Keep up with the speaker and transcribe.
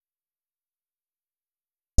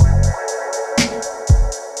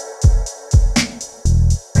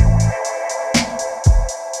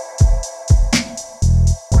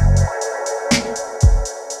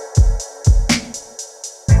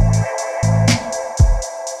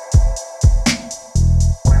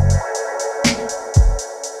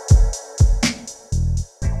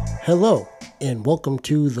Hello, and welcome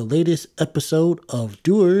to the latest episode of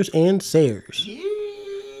Doers and Sayers.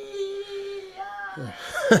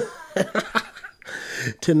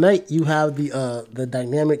 Tonight you have the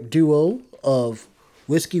dynamic duo of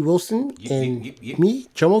Whiskey Wilson and me,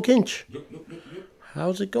 Chomo Kinch.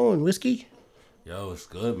 How's it going, Whiskey? Yo, it's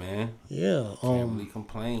good, man. Yeah, Can't really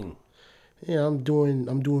complain. yeah, I'm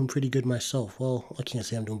doing pretty good myself. Well, I can't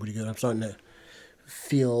say I'm doing pretty good. I'm starting to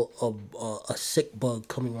feel a sick bug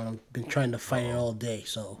coming on. I've been trying to fight it all day,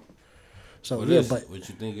 so What yeah. is But it? What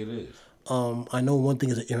you think it is? I know one thing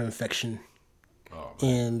is an ear infection, Oh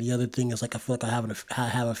man. and the other thing is like I feel like I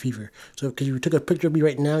have a fever. So because you took a picture of me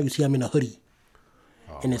right now, you see I'm in a hoodie,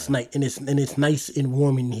 and it's nice and it's nice and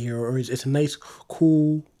warm in here, or it's a nice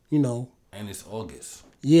cool, And it's August.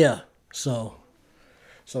 yeah. So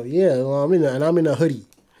yeah, well, I'm in a hoodie,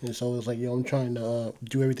 and so it's like I'm trying to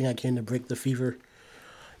do everything I can to break the fever,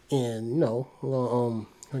 and gonna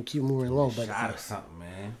keep moving along. But Shot or something,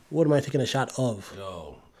 man. what am I taking a shot of?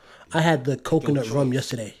 Yo, I had the coconut rum choice.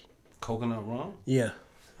 yesterday. coconut rum? Yeah.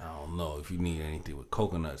 I don't know. If you need anything with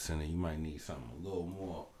coconuts in it, you might need something a little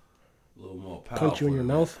more powerful. Punch you in your than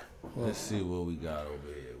that. mouth? Let's see what we got over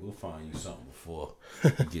here. We'll find you something before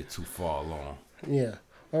you get too far along. Yeah.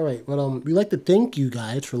 All right. But we like to thank you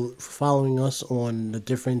guys for following us on the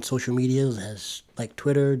different social medias as like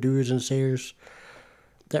Twitter, Doers and Sayers. Is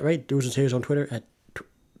that right? Doers and Sayers on Twitter at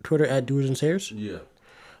Twitter at Doers and Sayers. Yeah.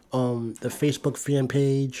 The Facebook fan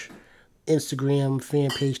page, Instagram fan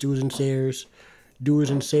page Doers and Sayers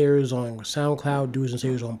on SoundCloud, Doers and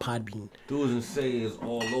Sayers on Podbean. Doers and sayers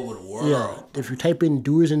all over the world. Yeah. If you type in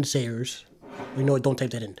Doers and Sayers, don't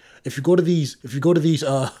type that in. If you go to these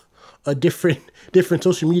different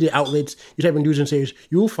social media outlets, you type in Doers and Sayers,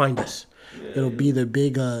 you will find us. It'll be the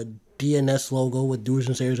big DNS logo with Doers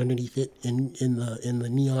and Sayers underneath it in the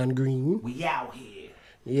neon green. We out here.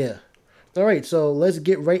 Yeah. All right, so let's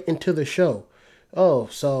get right into the show. Oh,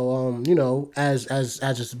 so as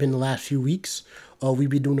it's been the last few weeks, we've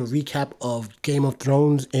been doing a recap of Game of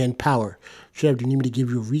Thrones and Power. Trev, do you need me to give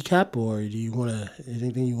you a recap, or do you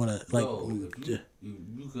anything you wanna like? No, if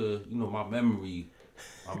you could, my memory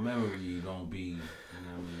don't be,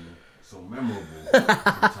 so memorable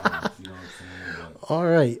sometimes, you know what I'm saying? But All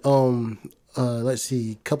right. Let's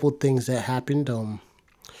see. Couple things that happened.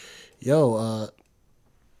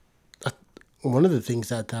 One of the things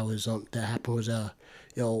that happened was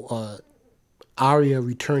Arya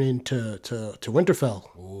returning to Winterfell.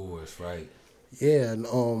 oh, that's right, Yeah,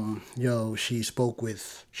 and she spoke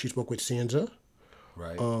with Sansa.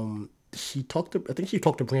 right. I think she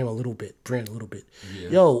talked to Bran a little bit.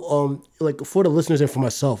 Yeah. Like for the listeners and for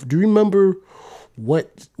myself, do you remember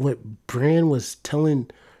what Bran was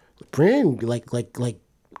telling Bran like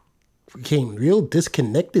became real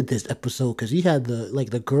disconnected this episode because he had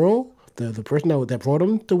the girl, the person that brought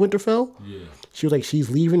him to Winterfell. Yeah. She was like, she's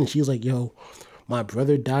leaving, and she was like, "Yo, my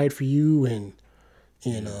brother died for you, and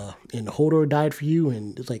Hodor died for you,"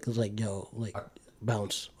 and it's like, "Yo, like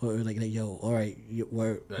bounce," or like "Yo, all right,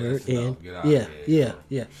 word, That's and enough. Get out yeah, of here,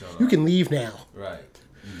 yeah. Shut You up. can leave now." Right.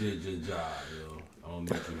 You did your job, yo. I don't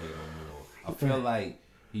need you here no more. I feel like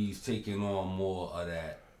he's taking on more of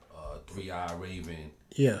that three-eye raven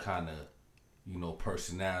Yeah. kind of,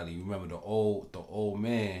 personality. Remember the old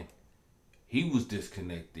man, he was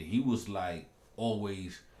disconnected. He was like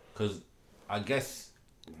always, because I guess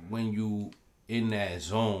when you in that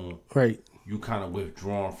zone, Right. you kind of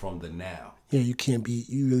withdrawn from the now. Yeah, you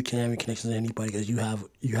really can't have any connections to anybody because you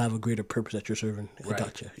have a greater purpose that you're serving. I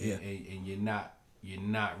gotcha. Yeah. And you're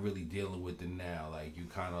not really dealing with the now. Like you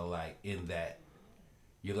kind of like in that,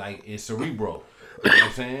 you're like in cerebral. You know what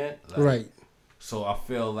I'm saying? Like, Right. So I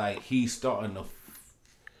feel like he's starting to,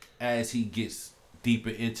 as he gets deeper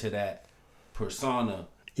into that persona,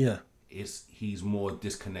 Yeah. he's more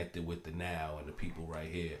disconnected with the now and the people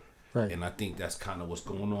right here. Right. And I think that's kind of what's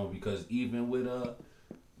going on because even with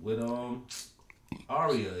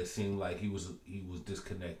Arya, it seemed like he was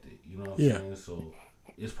disconnected. You know what I'm saying? So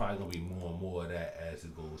it's probably gonna be more and more of that as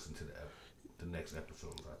it goes into the next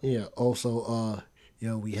episode. Right? Yeah. Also,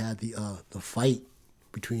 we had the fight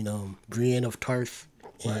between Brienne of Tarth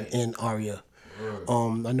and Arya.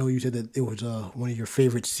 Word. I know you said that it was one of your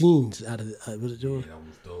favorite scenes out of was it? Yeah, that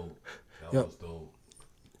was dope. Yep. Was dope.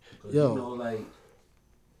 Cause Yo. like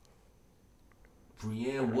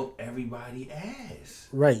Brienne whooped everybody ass.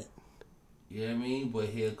 Right. You know what I mean? But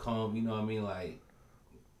here come, like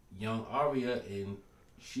young Arya, and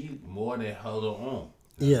she more than held her own.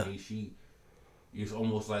 You know what I mean? It's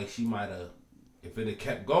almost like she might have if it had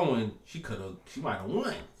kept going, she might have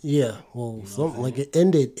won. Yeah, well, something like it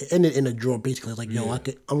ended. It ended in a draw. Basically, it's like, yo, Yeah.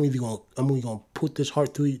 I'm either gonna put this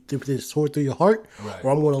sword through your heart, Right.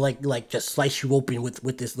 or I'm gonna like just slice you open with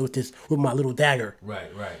my little dagger.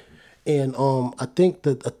 Right. And I think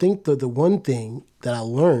the one thing that I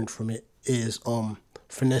learned from it is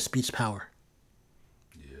finesse beats power,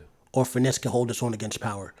 Yeah. or finesse can hold its own against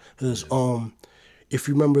power. Because if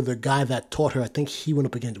you remember the guy that taught her, I think he went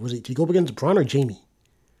up against, did he go up against Braun or Jamie?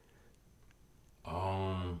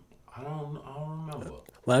 I don't remember.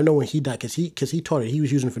 Well, I know when he died, because he taught it, he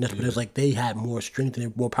was using finesse, but it's like they had more strength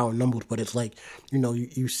and more power in numbers. But it's like,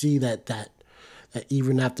 you see that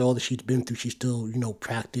even after all that she's been through, she still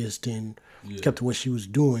practiced and kept to what she was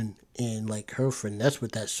doing, and like her finesse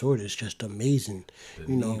with that sword is just amazing. The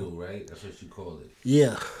needle, right? That's what you call it.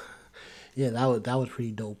 Yeah, yeah, that was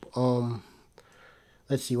pretty dope.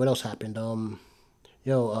 Let's see what else happened.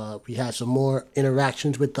 We had some more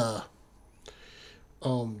interactions with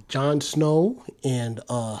Jon Snow and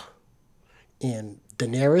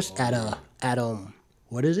Daenerys at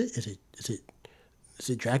what is it? Is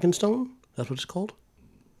it Dragonstone? That's what it's called.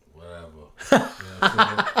 Whatever.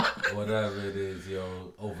 Whatever it is,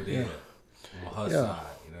 over there on her side.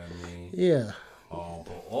 You know what I mean? Yeah.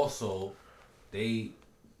 But also, they,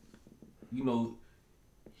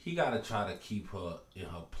 he gotta try to keep her in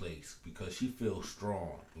her place because she feels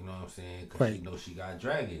strong. You know what I'm saying? Because she knows she got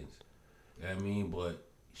dragons. You know what I mean? But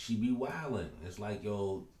she be wildin'. It's like,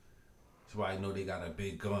 somebody know they got a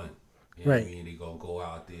big gun. You know what I mean? They gonna go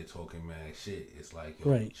out there talking mad shit. It's like,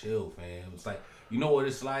 chill, fam. It's like, you know what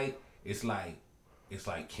it's like? It's like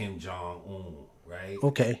Kim Jong-un, right?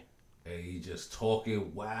 Okay. And he just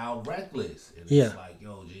talking wild, reckless. And it's like,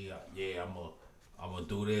 I'm gonna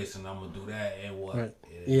do this and I'm gonna do that and what? Right.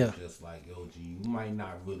 And Yeah. it's just like, you might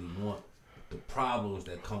not really want the problems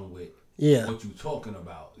that come with what you talking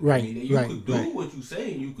about. Right. I mean, you could do what you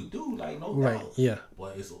saying you could do, like no doubt. Yeah.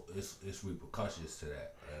 But it's repercussions to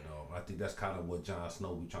that. And I think that's kind of what Jon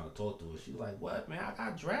Snow be trying to talk to us. She's like, what, man? I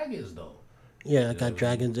got dragons though. Yeah, I got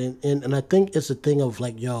dragons, and I think it's a thing of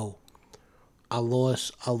like, I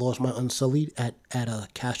lost my Unsullied at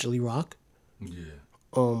Casterly Rock.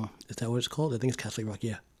 Yeah. Is that what it's called? I think it's Casterly Rock.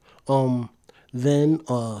 Yeah. Then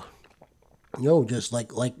just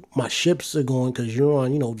like my ships are going because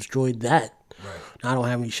Euron, destroyed that. Right. Now I don't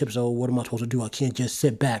have any ships, so what am I supposed to do? I can't just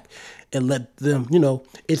sit back and let them.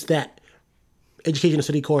 It's that education of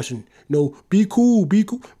City Carson. Be cool,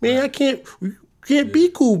 man. I can't. Can't be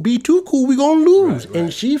cool. Be too cool, we gonna lose. Right.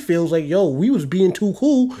 And she feels like, we was being too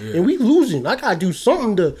cool and we losing. I gotta do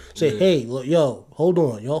something to say, hey, look, hold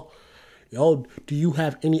on, y'all, do you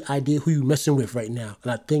have any idea who you messing with right now?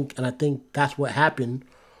 And I think that's what happened.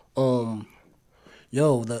 The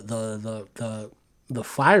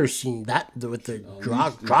fire scene with the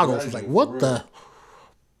Dragos was like, what the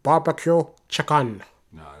barbecue chicken?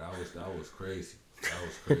 Nah, that was crazy. That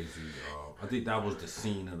was crazy. I think that was the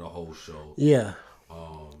scene of the whole show. Yeah.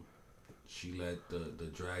 She let the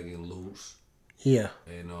dragon loose. Yeah.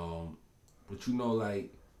 And but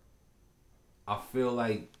like, I feel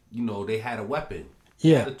like they had a weapon. They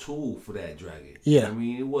had a tool for that dragon. Yeah. I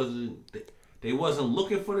mean, it wasn't. They wasn't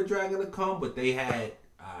looking for the dragon to come, but they had.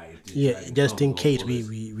 Just in case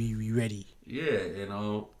we ready. Yeah, and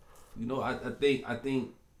I think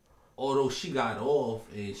although she got off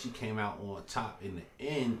and she came out on top in the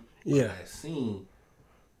end of that scene,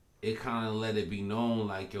 it kind of let it be known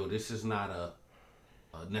like, this is not a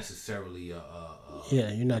necessarily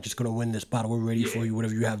you're not just gonna win this battle. We're ready for you.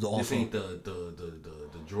 Whatever you have to offer. This ain't the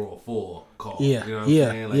draw 4 call. Yeah, you know what I'm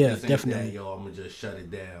saying? Like, this ain't definitely. That, I'm gonna just shut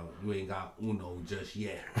it down. You ain't got Uno just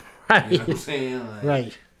yet. Right. You know what I'm saying?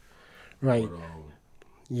 Like, right.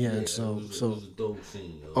 But, so it was a dope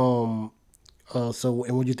scene. So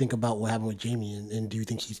and what do you think about what happened with Jamie? And do you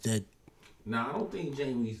think he's dead? Nah, I don't think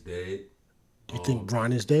Jamie's dead. Do you think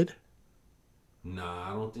Bronn is dead? Nah,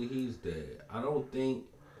 I don't think he's dead. I don't think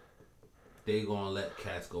they gonna let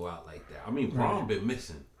cats go out like that. I mean, Bronn been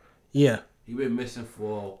missing. Yeah. He been missing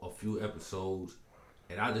for a few episodes,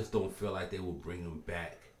 and I just don't feel like they will bring him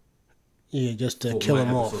back. Yeah, just to kill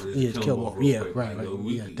him off. Yeah, kill him off. Yeah, quick. right.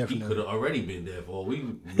 Definitely. He could have already been there for all we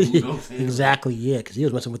knew. You know what I'm saying? Exactly. Yeah, because he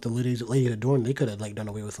was messing with the lady at the door, and they could have done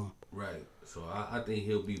away with him. Right. So I think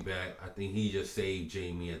he'll be back. I think he just saved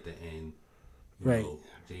Jamie at the end. Right.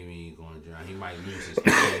 Jamie ain't gonna drown. He might lose his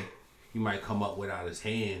hand. He might come up without his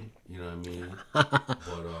hand. You know what I mean? But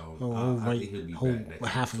I think he'll be back.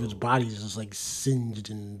 Half of his body is just like singed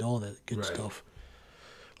and all that good stuff.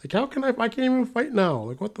 Like, how can I can't even fight now?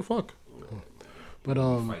 Like, what the fuck? But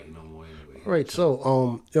fighting no more anyway. All right.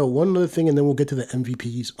 So one other thing, and then we'll get to the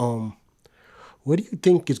MVPs. What do you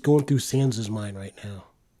think is going through Sansa's mind right now?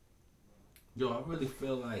 Yo, I really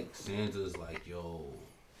feel like Sansa's like, yo,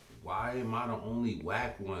 why am I the only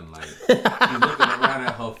whack one? Like, she's looking around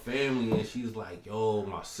at her family and she's like, yo,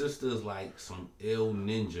 my sister's like some ill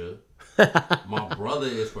ninja. My brother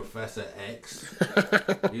is Professor X.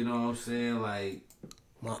 You know what I'm saying? Like,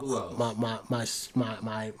 My who else?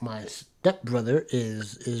 my stepbrother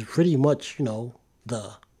is pretty much,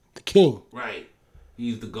 the king. Right.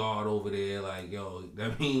 He's the guard over there. Like, yo,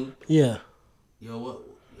 I mean, Yeah. yo, what,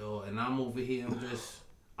 yo, and I'm over here.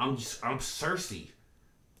 I'm Cersei.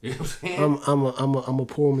 You know what I'm saying? I'm a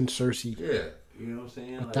poor woman Cersei Yeah. You know what I'm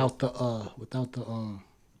saying? without the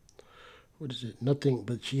what is it? Nothing,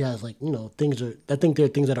 but she has like things are. I think there are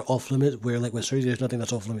things that are off limits. Where like with Cersei, there's nothing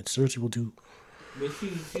that's off limits. Cersei will do But she's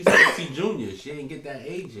Cersei Junior. She ain't get that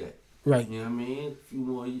age yet. right. You know what I mean? A few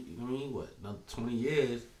more. You know what I mean? What? Another 20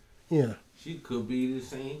 years. Yeah, She could be the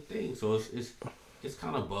same thing. So it's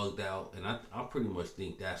kind of bugged out, and I pretty much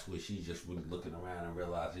think that's where she's just really looking around and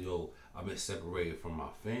realizing, yo, I've been separated from my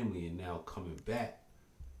family, and now coming back,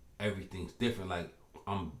 everything's different. Like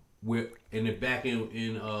we're back in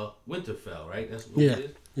Winterfell, right? That's what yeah, it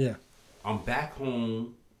is. yeah, I'm back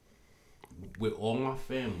home with all my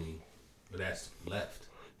family that's left,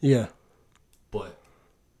 yeah. but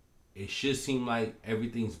it should seem like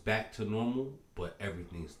everything's back to normal, but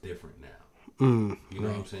everything's different now. You know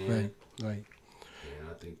what I'm saying? Right. And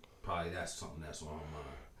I think probably that's something that's on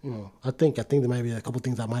my mind. I think there might be a couple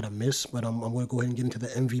things I might have missed, but I'm going to go ahead and get into the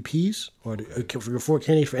MVPs or for your 4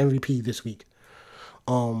 candidates for MVP this week.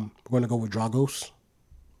 We're going to go with Dragos.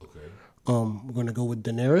 Okay. We're going to go with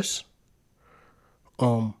Daenerys,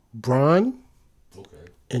 Bronn, Okay.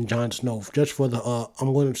 and Jon Snow. Just for the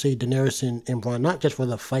I'm going to say Daenerys and Bronn, not just for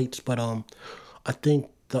the fights, but I think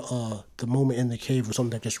the moment in the cave was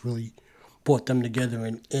something that just really brought them together,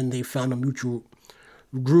 and they found a mutual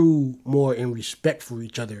grew more in respect for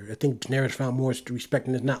each other. I think Daenerys found more respect,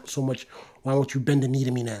 and it's not so much, why won't you bend the knee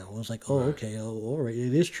to me now? I was like, oh, Right. okay, oh, all right,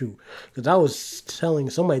 it is true. Because I was telling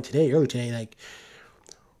somebody earlier today, like,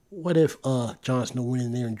 what if Jon Snow went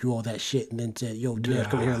in there and drew all that shit and then said, yo, Daenerys,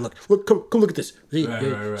 come here and look, come look at this. See,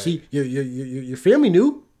 Right. see, your family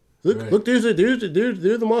knew. Right. Look, there's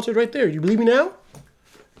the monsters right there. You believe me now?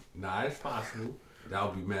 Nah, it's possible. That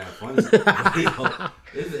would be mad funny.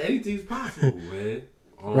 Anything's possible, man.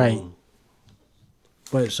 Right.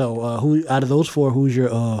 But so, who out of those 4, who's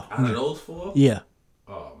your Out of those 4? Yeah.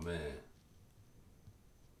 Oh man.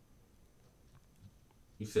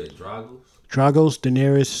 You said Dragos? Dragos,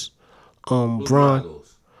 Daenerys, Who's Bronn,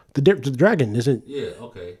 Dragos? the dragon isn't. Yeah,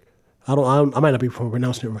 okay. I might not be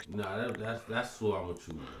pronouncing it right. Nah, that's who I'm with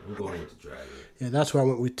you. I'm going with the dragon. Yeah, that's where I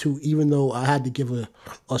went with 2. Even though I had to give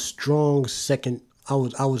a strong second, I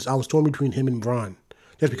was torn between him and Bronn,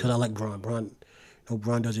 just because I like Bronn.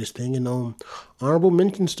 Bronn does his thing, and honorable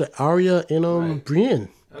mentions to Arya and Right. Brienne.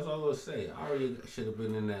 That's all I was say. Arya should have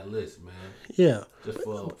been in that list, man. Yeah, Just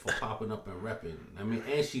for popping up and repping. I mean,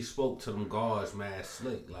 and she spoke to them guards mad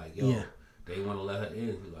slick. Like, yo, Yeah. they want to let her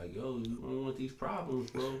in. She's like, yo, you don't want these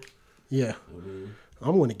problems, bro. yeah. I mean,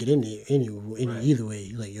 I'm gonna get in there Right. either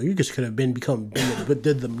way. Like, yo, you just could have but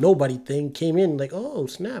did the nobody thing, came in like, oh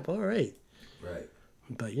snap, all right. right.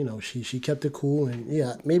 But she kept it cool, and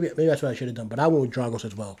yeah, maybe that's what I should have done. But I went with Dragos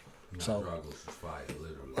as well. Nah, So Dragos is fire,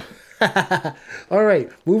 literally. all right,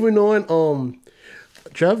 moving on.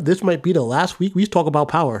 Trev, this might be the last week we talk about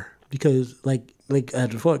power because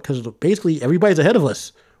because basically everybody's ahead of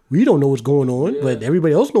us. We don't know what's going on, Yeah. but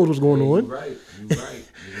everybody else knows what's going You on. right. You right.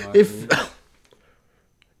 You know what If I mean?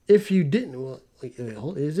 if you didn't,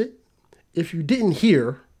 is it? If you didn't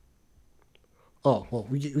hear, oh well,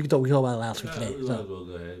 we can talk about it last week Nah, today. we So. might as well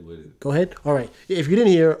go ahead with it. Go ahead. All right. If you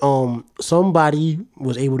didn't hear, somebody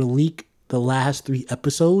was able to leak the last 3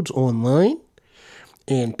 episodes online,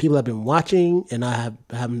 and people have been watching, and I have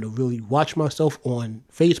having to really watch myself on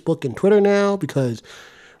Facebook and Twitter now because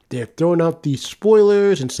they're throwing out these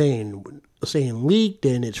spoilers and saying leaked,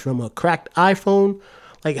 and it's from a cracked iPhone.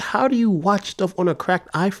 Like, how do you watch stuff on a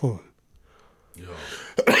cracked iPhone? Yo,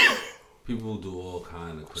 people do all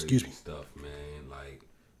kind of crazy Excuse me. stuff, man. Like,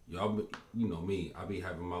 y'all, you know me. I be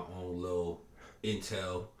having my own little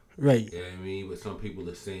intel. Right. You know what I mean? But some people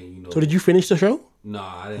are saying, So did you finish the show?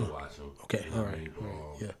 Nah, I didn't watch them. Okay, You know all what I right, mean? But,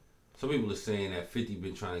 all right, yeah. Some people are saying that 50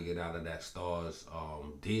 been trying to get out of that Stars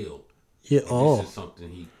deal. Yeah. And Oh. This is something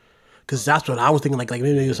he. Because that's what I was thinking, like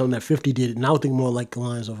maybe it was something that 50 did. And I was thinking more like the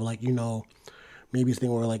lines of like, maybe it's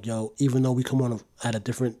thing where like, yo, even though we come on at a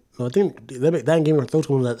different, no, I think that and Game of Thrones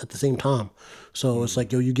come on at the same time. So it's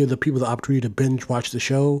like, yo, you give the people the opportunity to binge watch the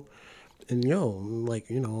show and,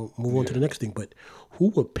 move on to the next thing. But who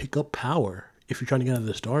would pick up Power if you're trying to get out of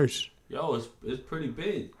the stars. Yo, it's pretty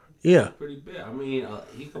big. Yeah. Pretty big. I mean,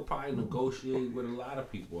 he could probably negotiate with a lot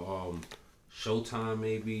of people. Showtime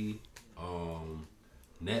maybe.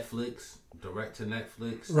 Netflix, direct to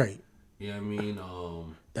Netflix. Right. You know what I mean?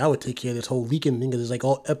 That would take care of this whole leaking thing because it's like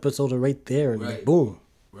all episodes are right there and like Right. boom.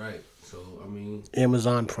 Right. So I mean,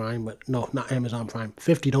 Amazon Prime, but no, not Amazon Prime.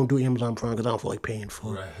 50 don't do Amazon Prime because I don't feel like paying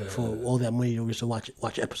for Right. all that money just to watch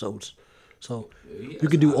episodes. So yeah, you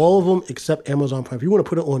can do all of them except Amazon Prime. If you want to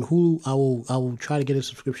put it on Hulu, I will try to get a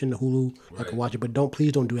subscription to Hulu. I can Right. watch it, but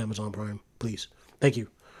please don't do Amazon Prime, please. Thank you.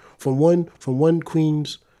 From one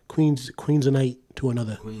Queensonite to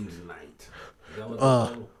another. Queen's Night. Is that what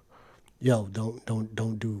that's called? Yo,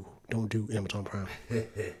 don't do Amazon Prime.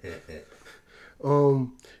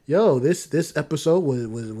 Yo, this episode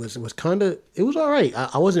was kind of, it was all right.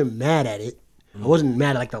 I wasn't mad at it. I wasn't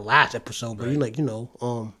mad at like the last episode, but Right.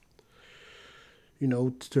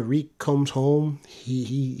 Tariq comes home.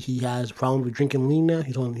 He has problems with drinking lean now.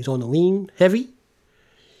 He's on the lean heavy.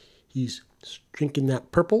 He's drinking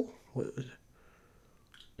that purple.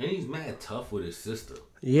 And he's mad tough with his sister.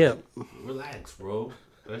 Yeah, Relax, bro.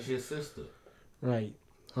 That's your sister. right.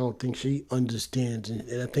 I don't think she understands,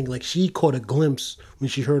 and I think like she caught a glimpse when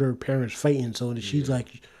she heard her parents fighting. So she's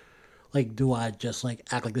like, do I just like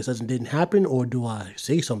act like this didn't happen, or do I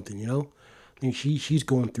say something? You know, I think she's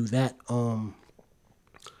going through that.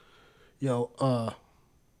 No,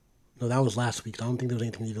 that was last week. I don't think there was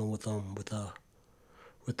anything to do with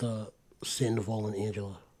Sandoval and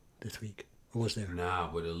Angela this week. Or was there? Nah,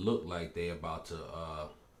 but it looked like they about to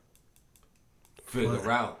figure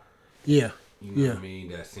out. Yeah, You know yeah, what I mean?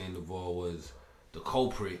 That Sandoval was the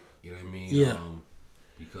culprit. You know what I mean? Yeah.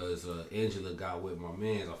 Because Angela got with my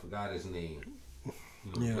man. I forgot his name.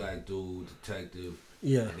 Yeah. Black dude, detective.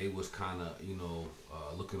 Yeah. And they was kind of,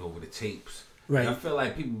 looking over the tapes. Right. And I feel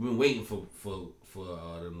like people been waiting for them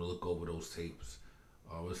to look over those tapes.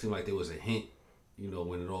 It seemed like there was a hint,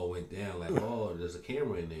 when it all went down, like, oh, there's a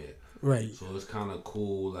camera in there. right. So it's kind of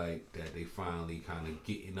cool, like, that they finally kind of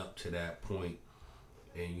getting up to that point,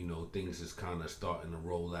 and things is kind of starting to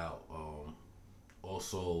roll out.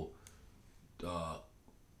 Also,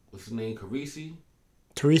 what's his name, Carisi?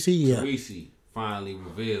 Teresi, yeah. Carisi finally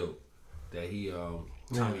revealed that he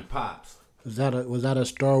Tommy Pops. Was that a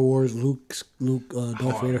Star Wars Luke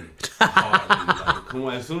Darth Vader? Hardly. Like, come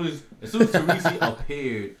on, as soon as Teresi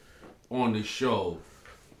appeared on the show,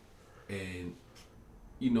 and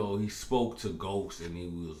he spoke to Ghost, and he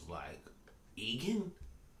was like, Egan?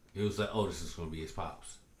 It was like, oh, this is gonna be his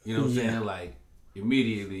pops. You know what I'm Yeah. saying? Like,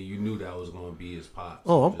 immediately you knew that was gonna be his pops.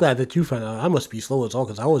 Oh, I'm glad that you found out. I must be slow as all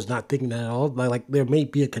because I was not thinking that at all. Like there may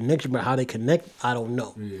be a connection, but how they connect, I don't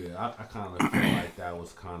know. Yeah, I kind of felt like that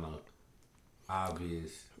was kind of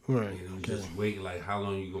obvious. Right, You okay. just wait, like, how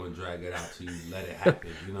long you gonna drag it out till you let it happen?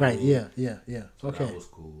 You know Right? what I mean? Yeah. So Okay. that was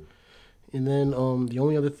cool. And then the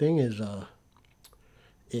only other thing is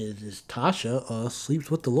Tasha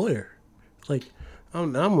sleeps with the lawyer. It's like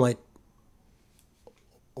I'm like,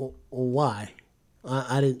 why?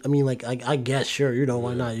 I didn't. I mean, like I guess sure,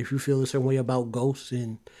 why not? If you feel a certain way about ghosts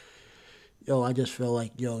and I just feel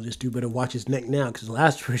like this dude better watch his neck now because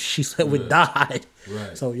last person she slept with died.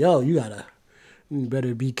 Right. So you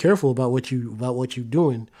better be careful about what you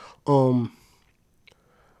doing.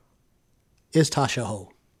 Is Tasha a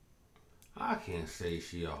hoe? I can't say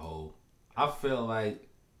she a hoe. I feel like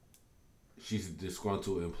she's a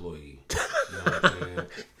disgruntled employee. You know what I'm saying?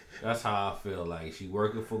 That's how I feel like she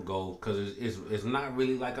working for Gold because it's not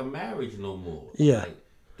really like a marriage no more. Yeah. Like,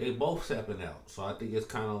 they both stepping out, so I think it's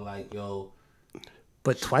kind of like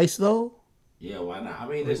But twice though. yeah, why not? I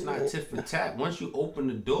mean, it's not tit for tat. Once you open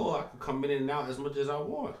the door, I can come in and out as much as I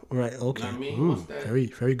want. Right. Okay. I mean, what's that? Very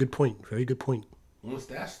very good point. Very good point. Once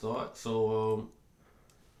that starts, so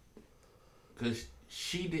because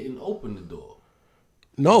she didn't open the door.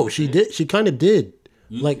 No, she did. She kind of did.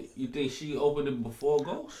 You think she opened it before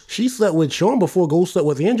Ghost? She slept with Sean before Ghost slept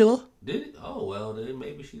with Angela. Did it? Oh well, then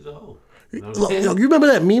maybe she's a hoe. You know what I'm Look, saying? you remember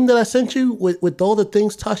that meme that I sent you with all the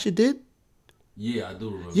things Tasha did? Yeah, I do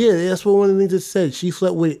remember. Yeah, that's what one of the things it said. She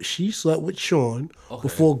slept with Sean Okay.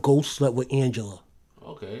 before Ghost slept with Angela.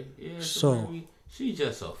 Okay. Yeah. So- So maybe she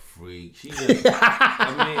just a freak. She just.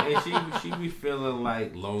 I mean, and she be feeling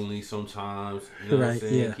like lonely sometimes. You know what I'm Right,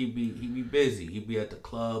 saying? yeah. He be busy. He be at the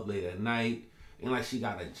club late at night. And like she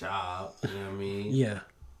got a job. You know what I mean? Yeah.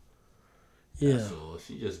 Yeah. So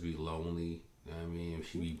she just be lonely. You know what I mean?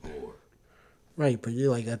 She be bored. Right, but you're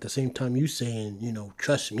like at the same time you saying,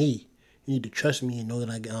 trust me. You need to trust me and know that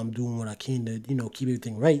I'm doing what I can to, keep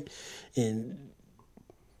everything right. And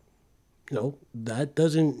that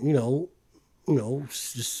doesn't,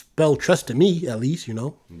 spell trust to me at least, Yeah.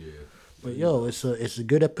 But yo, it's a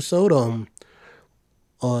good episode.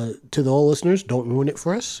 To the all listeners, don't ruin it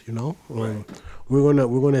for us. Right. We're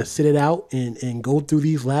gonna sit it out and go through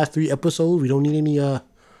these last 3 episodes. We don't need any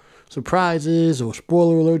surprises or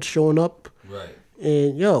spoiler alerts showing up. Right.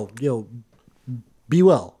 And yo, be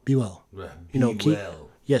well, be well. Right. Keep well.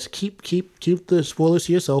 yes, keep the spoilers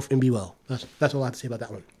to yourself and be well. That's all I have to say about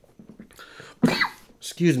that one.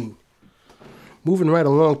 Excuse me. Moving right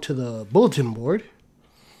along to the bulletin board.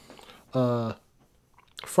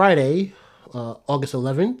 Friday, August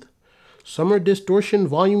 11th, Summer Distortion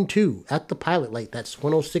Volume 2 at the Pilot Light. That's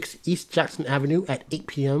 106 East Jackson Avenue at 8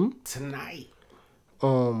 p.m. Tonight.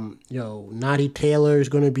 Naughty Taylor is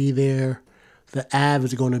going to be there. The Av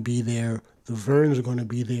is going to be there. The Verns are going to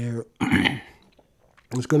be there.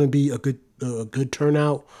 It's going to be a good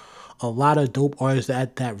turnout. A lot of dope artists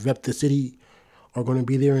that rep the city are going to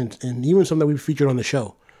be there, and even some that we featured on the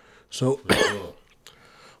show. So,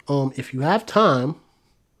 if you have time,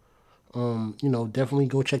 definitely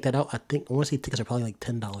go check that out. I want to say tickets are probably like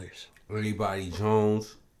 $10. Everybody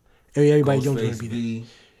Jones. Everybody Jones is going Ghostface to be there. B.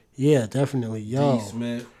 Yeah, definitely. Yo, D.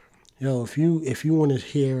 Smith. if you want to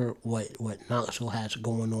hear what Knoxville has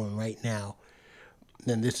going on right now,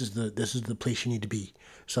 then this is the place you need to be.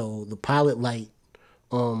 So the Pilot Light,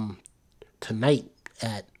 tonight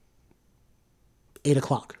at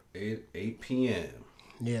 8:00. 8 p.m.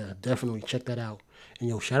 Yeah, definitely check that out.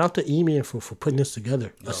 And shout out to E-Man for putting this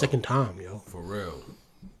together a second time, For real.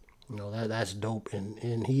 That's dope.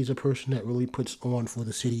 And he's a person that really puts on for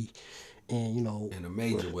the city, and In a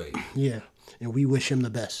major way. yeah. And we wish him the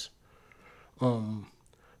best.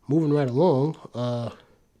 Moving right along,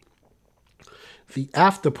 the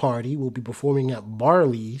after party will be performing at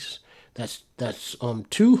Barley's. That's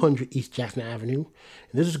 200 East Jackson Avenue,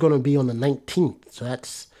 and this is going to be on the 19th. So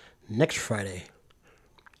that's next Friday.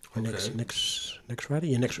 Or next Friday?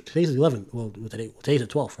 Yeah, today's the 11th. Well, today's the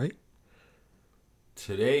 12th, right?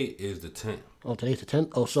 Today is the 10th. Oh, today's the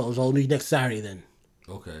 10th? Oh, so it'll be next Saturday then.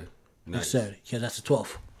 Okay. Next Saturday. Yeah, that's the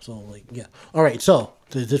 12th. So, yeah. All right, so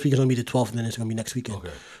this week is going to be the 12th, and then it's going to be next weekend.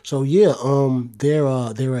 Okay. So, yeah, they're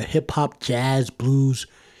a hip-hop, jazz, blues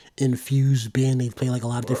infused band. They play, like, a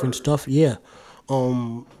lot of different stuff. Yeah.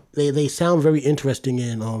 They sound very interesting,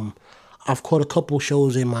 and I've caught a couple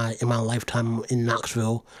shows in my lifetime in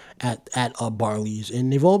Knoxville at Barley's,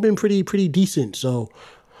 and they've all been pretty decent. So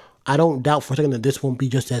I don't doubt for a second that this won't be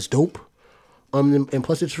just as dope. And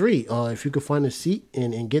plus it's free. If you could find a seat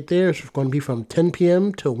and get there, it's going to be from 10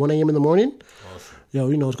 p.m. to 1 a.m. in the morning. Awesome.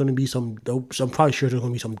 It's going to be some dope. I'm probably sure there's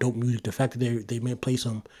going to be some dope music. The fact that they may play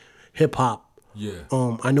some hip hop. Yeah.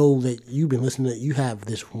 I know that you've been listening. You have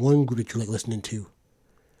this one group that you like listening to.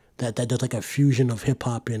 That does like a fusion of hip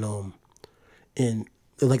hop and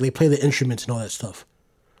like they play the instruments and all that stuff.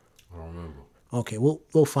 I don't remember. Okay,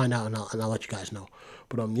 we'll find out and I'll let you guys know.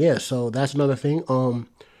 But yeah, so that's another thing.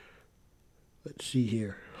 Let's see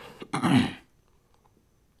here.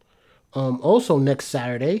 Also next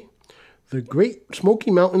Saturday, the Great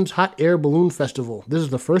Smoky Mountains Hot Air Balloon Festival. This is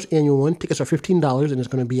the first annual one. Tickets are $15 and it's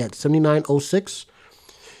going to be at 7906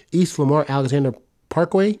 East Lamar Alexander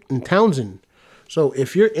Parkway in Townsend. So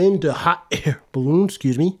if you're into hot air balloons,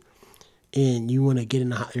 and you want to get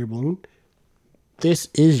in a hot air balloon, this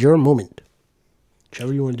is your moment.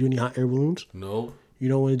 Trevor, you want to do any hot air balloons? No. You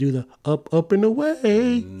don't want to do the up and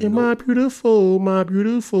away in my beautiful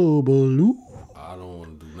balloon? I don't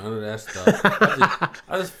want to do none of that stuff.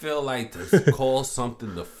 I just feel like to call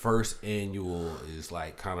something the first annual is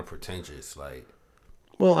like kind of pretentious. Like,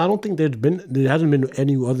 well, I don't think there hasn't been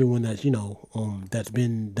any other one that's that's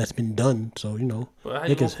been done. So but how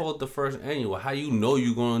you gonna call it the first annual? How you know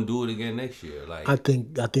you're gonna do it again next year? Like, I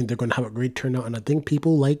think they're gonna have a great turnout, and I think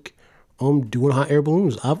people like doing hot air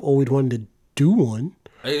balloons. I've always wanted to do one.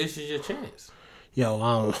 Hey, this is your chance. Yo,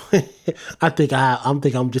 I think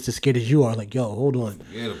I'm just as scared as you are. Like, yo, hold on.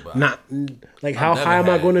 Forget about Not like how high am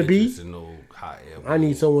I going to be? No hot air I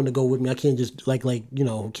need someone to go with me. I can't just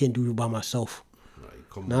can't do it by myself.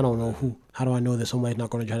 And I don't know how do I know that somebody's not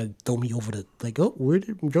going to try to throw me over the where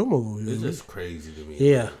did Jomo go? It's just crazy to me.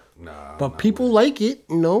 Yeah. Nah. But people like it,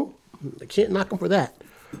 I can't knock them for that.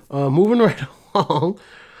 Moving right along.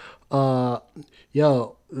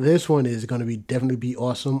 This one is going to definitely be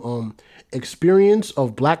awesome. Experience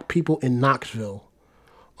of Black People in Knoxville.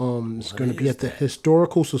 It's going to be at the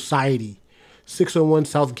Historical Society, 601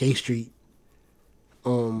 South Gay Street.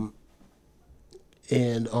 And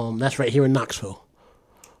that's right here in Knoxville.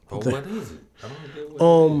 But what is it? I don't get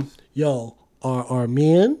what it is. Our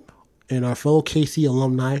man and our fellow KC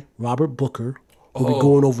alumni, Robert Booker, will be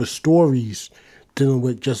going over stories dealing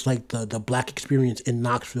with just like the black experience in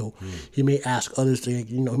Knoxville. He may ask others to,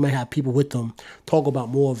 he might have people with them talk about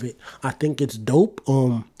more of it. I think it's dope.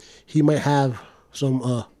 He might have some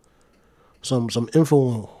info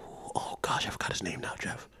on. Oh gosh, I forgot his name now,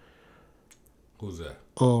 Jeff. Who's that?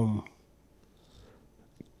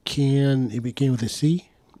 It began with a C.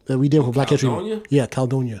 That we did for Black History. Caledonia? Yeah,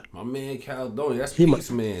 Caledonia. My man Caledonia. That's He Peace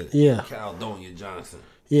might- Man. yeah. Caledonia Johnson.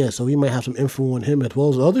 Yeah, so we might have some info on him as well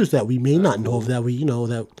as others that we may not know of. That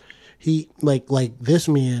that he like this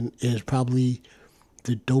man is probably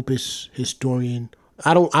the dopest historian.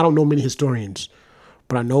 I don't know many historians,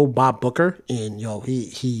 but I know Bob Booker, and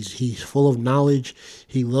he's full of knowledge.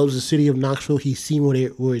 He loves the city of Knoxville. He's seen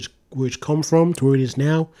where it's come from to where it is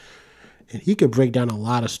now, and he could break down a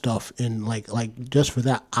lot of stuff. And like just for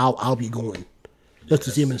that, I'll be going just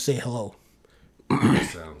to see him and say hello. That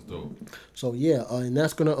sounds dope. So yeah, and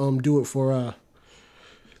that's gonna do it for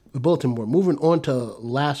the bulletin board. Moving on to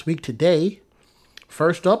last week today.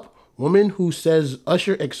 First up, woman who says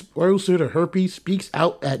Usher exposed her to herpes speaks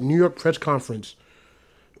out at New York press conference.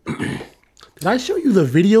 Did I show you the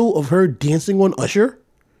video of her dancing on Usher?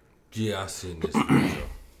 Yeah, I seen this video.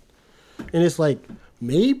 And it's like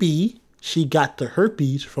maybe she got the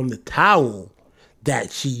herpes from the towel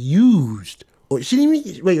that she used. Or she didn't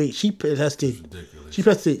even wait. She tested.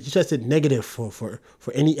 ridiculous. She tested negative for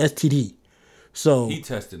any STD. So He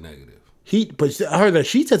tested negative. but I heard that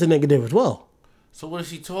she tested negative as well. So what is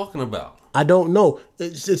she talking about? I don't know.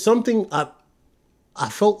 It's something I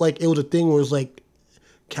felt like it was a thing where it's like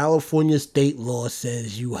California state law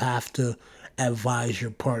says you have to advise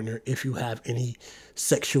your partner if you have any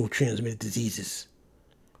sexual transmitted diseases.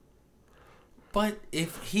 But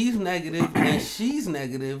if he's negative and she's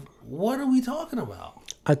negative, what are we talking about?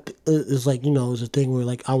 It's like it's a thing where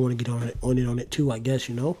like I want to get on it too. I guess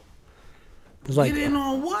it's like Get in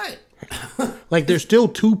on what? like there's still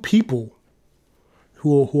two people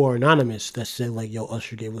who are anonymous that said like yo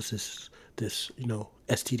Usher gave us this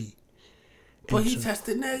STD. But he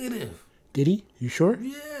tested negative. Did he? You sure?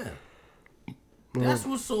 Yeah. That's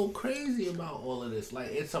what's so crazy about all of this. Like,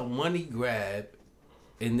 it's a money grab,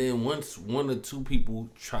 and then once one or two people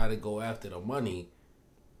try to go after the money,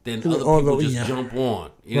 then other people just jump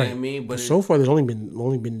on. You know what I mean? But so far, there's only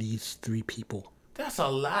been these three people. That's a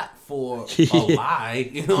lot for a lie.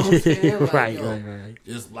 You know what I'm saying? Like, right.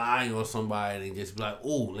 Just lie on somebody and just be like,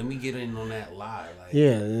 "Oh, let me get in on that lie." Like,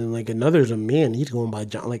 yeah, and like another's a man. He's going by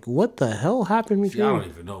John. Like, what the hell happened with see, you? I don't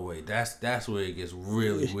even know. Wait, that's where it gets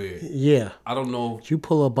really weird. Yeah. I don't know. Did you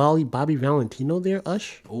pull a Bobby Valentino there,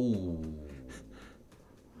 Ush? Ooh,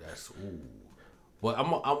 that's ooh. But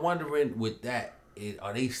I'm wondering with that,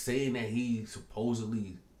 are they saying that he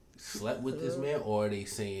supposedly slept with this man, or are they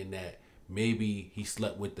saying that maybe he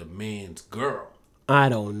slept with the man's girl? I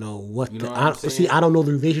don't know what. See, I don't know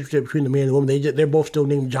the relationship between the man and the woman. They're both still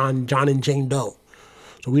named John and Jane Doe,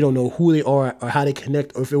 so we don't know who they are or how they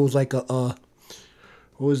connect, or if it was like a what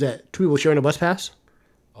was that? Two people sharing a bus pass.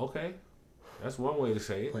 Okay, that's one way to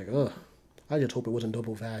say it. Like, I just hope it wasn't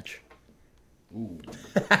double vag. Ooh.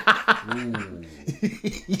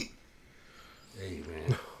 Hey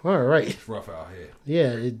man, All right. it's rough out here.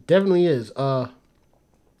 Yeah, it definitely is.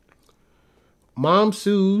 Mom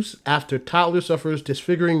sues after toddler suffers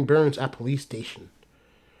disfiguring burns at police station.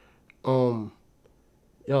 I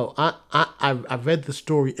read the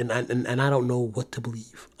story and I don't know what to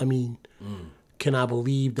believe. I mean, can I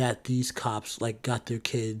believe that these cops like got their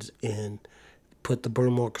kids and put the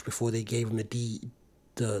burn marks before they gave them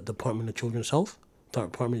the Department of Children's Health,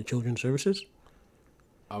 Department of Children's Services,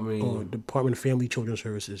 I mean, or Department of Family Children's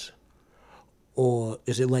Services, or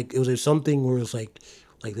is it like was there something where it's like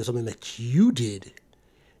there's something that you did,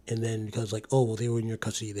 and then because like oh well they were in your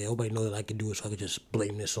custody, everybody know that I can do it, so I could just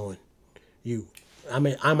blame this on you. I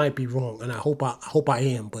mean I might be wrong, and I hope I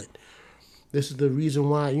am, but this is the reason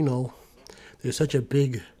why there's such a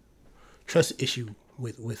big trust issue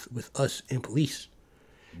with us and police.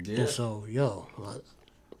 yeah. And so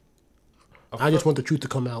I just want the truth to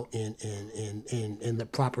come out and the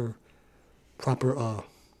proper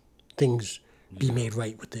things be made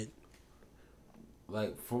right with it.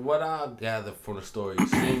 Like, from what I gathered from the story, it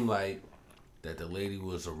seemed like that the lady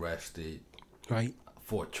was arrested Right?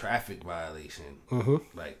 for a traffic violation.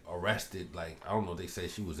 Like, arrested, like, I don't know, they say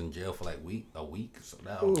she was in jail for like a week. So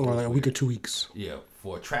that was Or like a weird. week or 2 weeks. Yeah,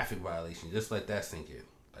 for a traffic violation. Just let that sink in.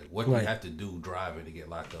 Like, what do you have to do driving to get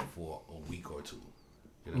locked up for a week or two?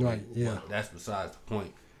 You know what I Right, mean? yeah. But that's besides the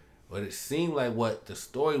point. But it seemed like what the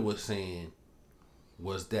story was saying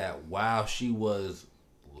was that while she was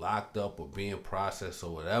locked up or being processed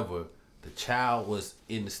or whatever, the child was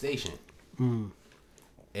in the station.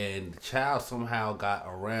 and the child somehow got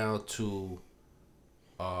around to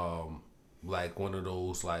like one of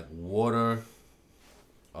those like water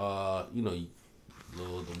the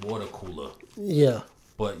water cooler. Yeah.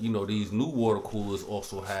 But these new water coolers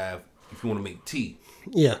also have if you want to make tea.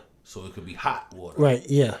 Yeah. So it could be hot water. Right.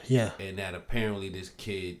 Yeah. Yeah. And that apparently this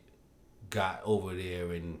kid got over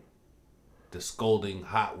there and the scalding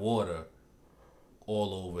hot water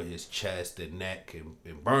all over his chest and neck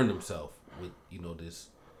and burned himself with this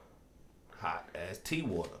hot ass tea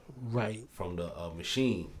water Right. from the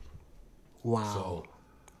machine. Wow.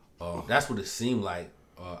 So that's what it seemed like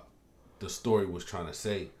the story was trying to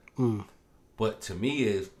say. But to me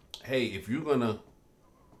is, hey, if you're gonna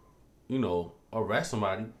arrest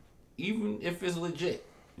somebody, even if it's legit,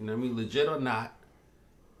 legit or not,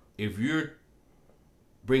 if you're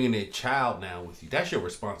bringing a child now with you, that's your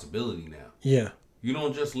responsibility now. Yeah. You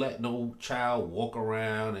don't just let no child walk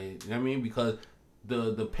around, and because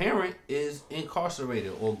the parent is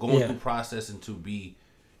incarcerated or going through processing to be,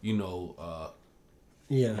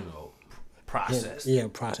 processed. Yeah,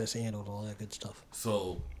 process and all that good stuff.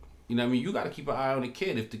 So, you got to keep an eye on the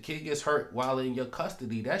kid. If the kid gets hurt while in your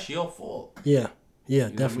custody, that's your fault. Yeah. Yeah,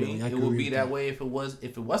 definitely. It would be that way if it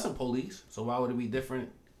wasn't police. So why would it be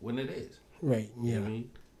different when it is? Right. Yeah. You know what I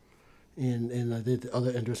mean? And the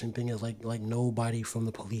other interesting thing is like nobody from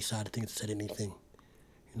the police side of things said anything.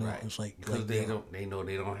 Right. It's like because they know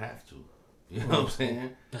they don't have to. You know what I'm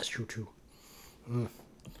saying? That's true too. All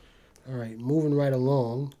right, moving right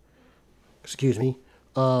along. Excuse me.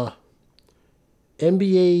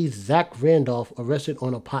 NBA Zach Randolph arrested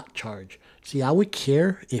on a pot charge. See, I would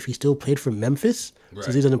care if he still played for Memphis. Right.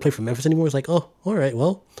 Since he doesn't play for Memphis anymore, it's like, oh, all right,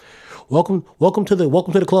 well, welcome to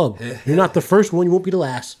the club. You're not the first one, you won't be the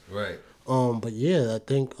last. Right. But yeah, I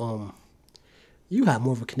think you have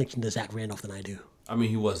more of a connection to Zach Randolph than I do. I mean,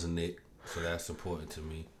 he was a Knick, so that's important to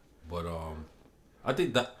me. But I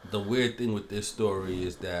think that the weird thing with this story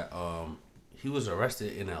is that he was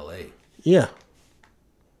arrested in L.A. Yeah.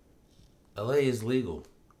 L.A. is legal.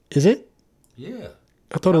 Is it? Yeah.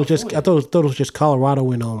 I thought it was just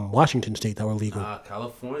Colorado and Washington State that were legal.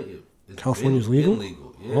 California. California's legal.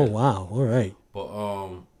 Legal. Yeah. Oh wow! All right. But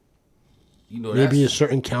maybe in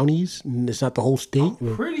certain counties, and it's not the whole state.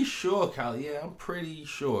 I'm pretty sure Cali. Yeah, I'm pretty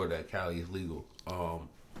sure that Cali is legal.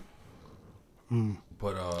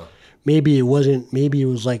 But maybe it wasn't. Maybe it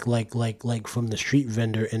was like from the street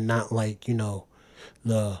vendor and not like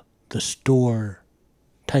the store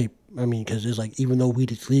type. I mean, because it's like even though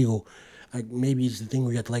weed is legal, like maybe it's the thing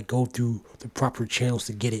where you have to like go through the proper channels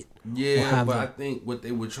to get it. Yeah, but I think what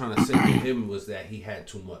they were trying to say to him was that he had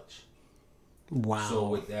too much. Wow. So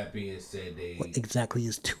with that being said, what exactly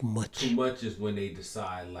is too much? Too much is when they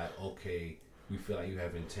decide like, okay, we feel like you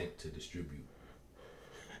have intent to distribute.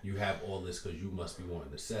 You have all this because you must be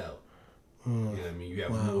wanting to sell. You know what I mean? You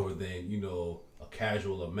have more than a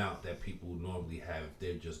casual amount that people normally have if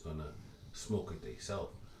they're just gonna smoke it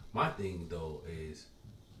themselves. My thing though is,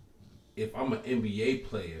 if I'm an NBA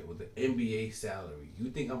player with an NBA salary, you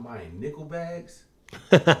think I'm buying nickel bags?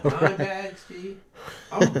 9 bags, G?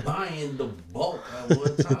 I'm buying the bulk at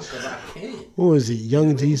one time because I can. What was it?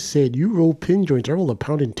 Young G said, you roll pin joints, I roll a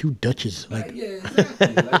pound and 2 Dutches. Like, yeah,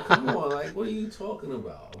 exactly. Like, come on. Like, what are you talking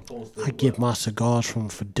about? I'm supposed to. I get my cigars from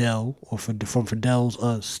Fidel or from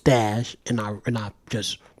Fidel's stash, and I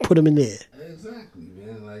just put them in there. Exactly,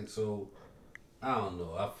 man. Like, so, I don't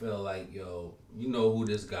know. I feel like, you know who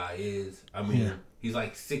this guy is. I mean, he's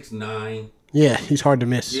like 6'9". Yeah, he's hard to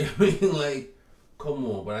miss. Yeah, I mean, like, come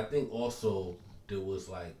on. But I think also there was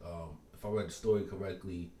like, if I read the story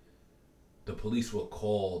correctly, the police were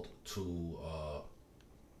called to,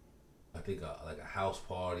 I think, like a house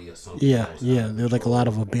party or something. Yeah. There's like a lot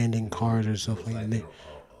of abandoned cars or stuff like that.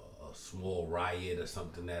 A small riot or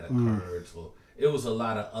something that occurred. So it was a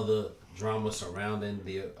lot of other drama surrounding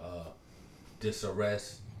this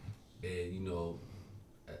arrest, and a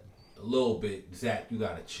little bit. Zach, you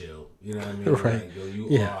gotta chill. You know what I mean? Right. Like, you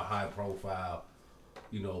are a high profile,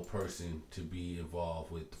 person to be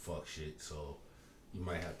involved with the fuck shit. So you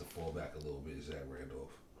might have to fall back a little bit, Zach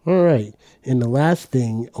Randolph. All right. And the last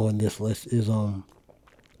thing on this list is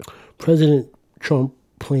President Trump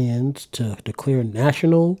plans to declare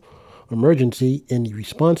national emergency in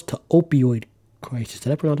response to opioid crisis.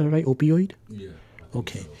 Did I pronounce that right? Opioid? Yeah.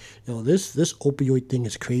 Okay. So. This opioid thing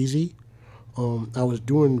is crazy. I was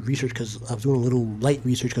doing research because I was doing a little light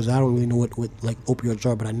research because I don't really know what like opioids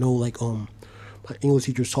are, but I know like my English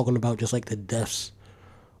teacher was talking about just like the deaths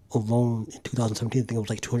alone in 2017. I think it was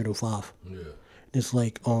like 205. Yeah. It's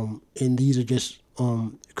like and these are just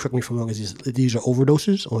correct me if I'm wrong. These are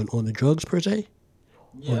overdoses on the drugs per se.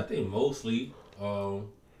 Yeah, I think mostly.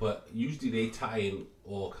 But usually they tie in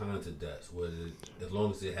all kinds of deaths, as long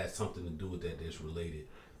as it has something to do with that that's related.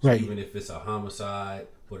 So Right. even if it's a homicide,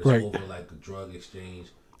 but it's Right. over like a drug exchange,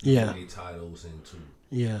 Yeah. usually they tie those in too.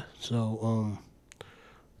 Yeah. So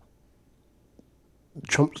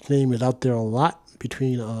Trump's name is out there a lot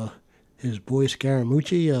between his boy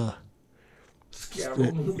Scaramucci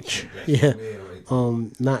Scaramucci, that's your yeah, man right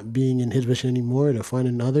there. not being in his mission anymore to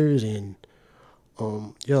finding others, and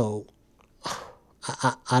yo,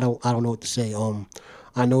 I don't know what to say.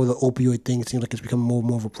 I know the opioid thing seems like it's becoming more and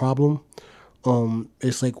more of a problem.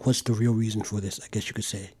 It's like, what's the real reason for this? I guess you could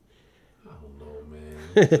say. I don't know, man.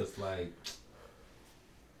 It's just like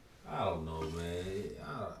I don't know, man.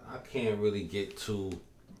 I can't really get too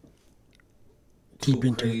Deep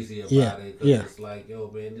into it. crazy Yeah, about it because yeah, it's like,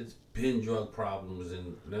 yo, man, there's been drug problems, and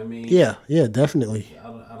you know what I mean, yeah, yeah, definitely.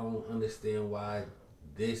 I don't understand why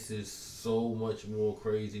this is so much more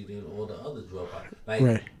crazy than all the other drug problems. Like,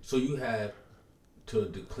 Right, so you have to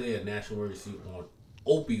declare national emergency on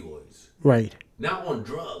opioids, right. not on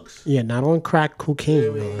drugs. Yeah, not on crack You know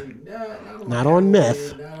cocaine what I or mean? Not on not on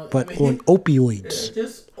meth, heroin. Not on, I but on mean, yeah, opioids.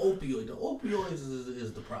 just opioid. The opioids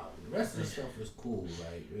is the problem. The rest of the stuff is cool.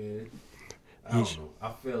 Like, man, I don't Yes. know.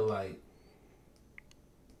 I feel like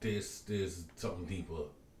there's something deeper.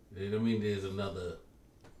 You know what I mean? There's another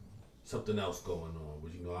something else going on.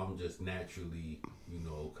 But I'm just naturally,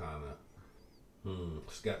 kind of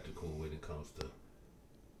skeptical when it comes to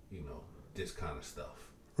this kind of stuff.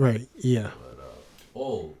 Right. Yeah.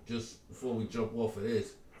 But just before we jump off of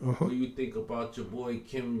this, Uh-huh. what do you think about your boy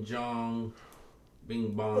Kim Jong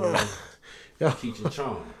Bing Bong Yeah. Cheech and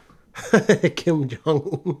Chong? Kim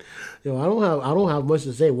Jong. Yo, I don't have much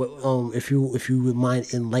to say. What if you would mind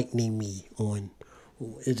enlightening me on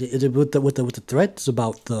is it with the threats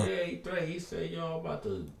about the Yeah, he said y'all about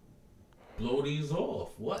to blow these off.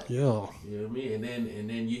 What? yo You know what I mean? And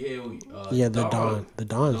then you hear yeah Don. the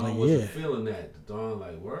Don's like Don wasn't yeah feeling that. The Don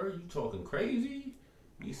like, word, you talking crazy?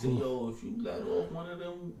 He said, yo, if you let off one of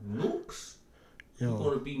them nukes, you're yo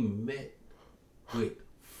gonna be met with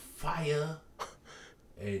fire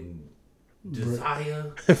and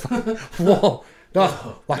desire. whoa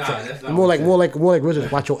no watch Nah, your that's not more what like he more said. like more like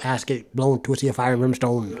what's watch your ass get blown to a sea of fire and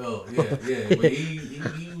brimstone. Oh, yeah. But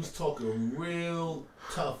he was talking real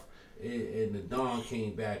tough, and the Don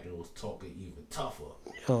came back and was talking even tougher.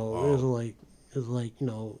 Yo, Um, it's like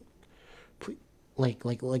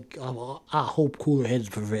I hope cooler heads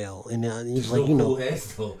prevail, and it's there's like no cool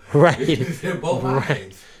heads though. right, They're both right.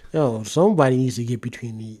 eyes. Yo, somebody needs to get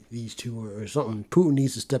between these two or something. Putin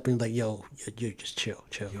needs to step in like, yo, you just chill,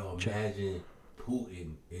 Yo, chill. imagine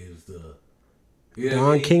Putin is the, you know what I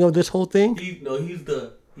Don mean? King of this whole thing. He's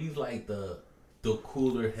like the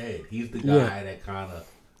cooler head. He's the Yeah, guy that kind of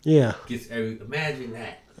yeah. gets every. Imagine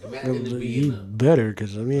that. Imagine to be He in better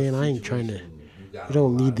because I a mean I ain't trying to. situation you got We a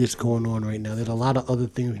don't need lot of this going cool on right now. There's a lot of other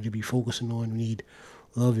things we need to be focusing on. We need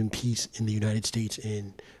love and peace in the United States,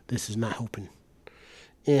 and this is not helping.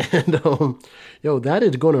 And yo, that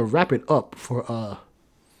is gonna wrap it up for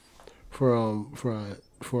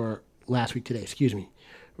last week today. Excuse me.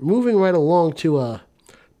 Moving right along to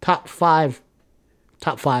top five.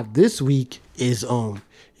 Top five this week is yo,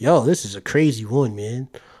 this is a crazy one, man.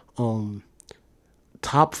 Um,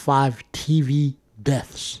 top five TV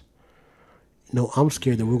deaths. No, I'm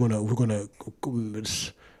scared that we're gonna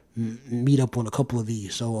meet up on a couple of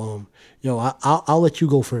these. So yo, I'll let you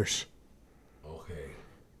go first. Okay,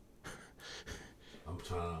 I'm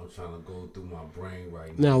trying to go through my brain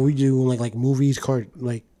right Now now. we do like movies,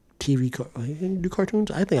 like TV, do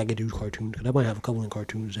cartoons. I think I could do cartoons. 'Cause I might have a couple of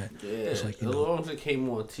cartoons that Yeah, it's like as long as it came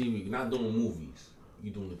on TV, not doing movies.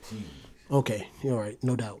 You doing the TVs. okay, all right,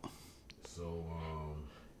 no doubt. So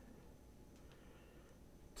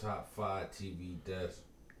top five TV deaths.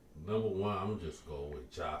 Number one, I'm just go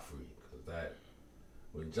with Joffrey because that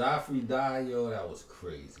when Joffrey died, yo, that was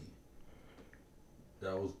crazy.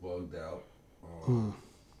 That was bugged out.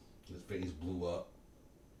 His face blew up,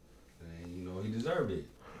 and he deserved it.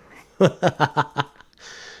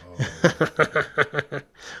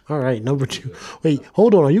 All right, number two. Wait,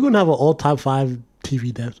 hold on. Are you gonna have an all top five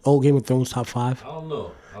TV deaths? All Game of Thrones top five? I don't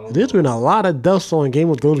know. I don't There's know. been a lot of deaths on Game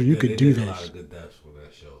of Thrones where you Yeah, could they do did a lot this. of good deaths for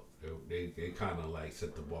that show. They kind of like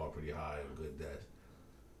set the bar pretty high on good deaths.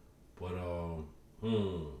 But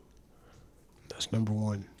That's number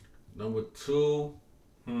one. number two,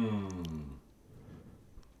 I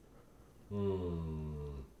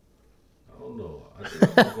don't know. I think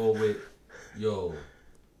I'm gonna go with yo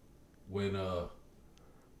when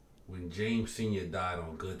when James Senior died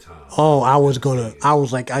on Good Times. Oh, I was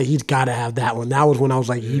like, he's got to have that one. That was when I was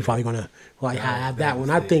like, he's probably gonna like That was have that one.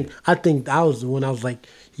 I devastating. think that was when I was like,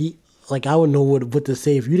 I wouldn't know what to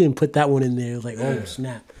say if you didn't put that one in there. It was like, oh Yeah.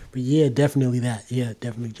 snap. But yeah, definitely that. Yeah,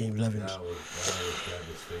 definitely James Evans. That was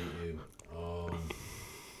devastating.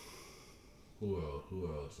 Who else? Who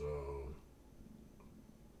else?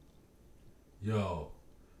 Yo,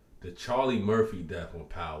 the Charlie Murphy death on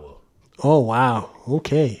Power. Oh wow.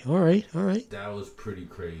 Okay. All right. All right. That was pretty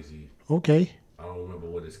crazy. Okay. I don't remember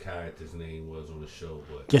what his character's name was on the show,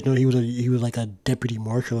 but Just know he was like a deputy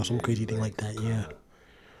marshal or some yeah, crazy he was thing like that. Yeah. kinda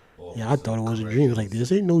Yeah, I officer thought it of was a dream. It was like, corrections.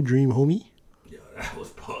 this ain't no dream, homie. Yeah, that was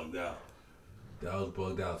bugged out. That was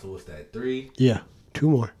bugged out. So what's that? 3? Yeah. Two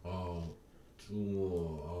more. 2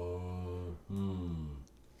 more.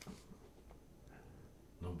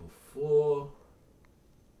 Number 4.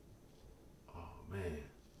 Oh man,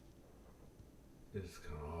 this is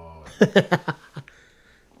kind of hard.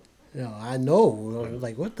 Yeah, I know.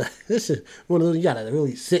 Like, what the? This is one of those you gotta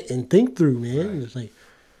really sit and think through, man. Right. It's like,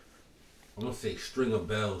 I'm gonna say Stringer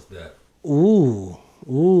Bell's death ooh, on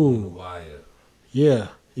the ooh, wire. yeah,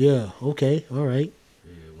 yeah. Okay, all right,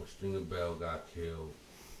 Yeah, when Stringer Bell got killed,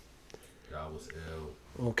 that was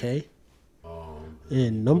ill. okay. Um,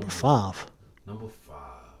 And number 5. Number 5.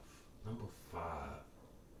 Number 5.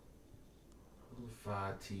 Number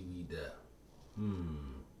 5 TV death.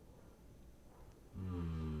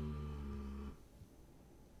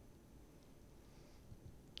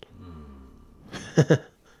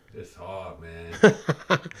 It's hard, man.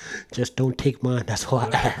 Just don't take mine. That's all I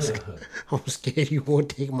ask. I'm scared you won't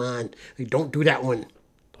take mine. Like, don't do that one.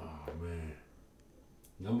 Oh man.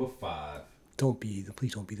 Number 5,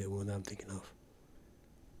 Please don't be that one that I'm thinking of.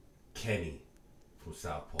 Kenny from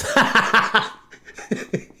South Park.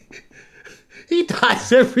 He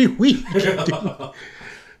dies every week. Dude.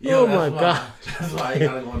 Yo, Oh my God. That's why I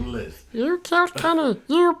gotta go on the list. You killed Kenny,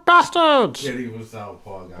 you bastards. Kenny from South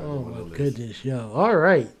Park gotta Oh go on the my list. goodness, yo. All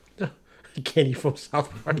right. Kenny from South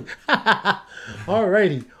Park. All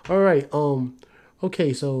righty. All right.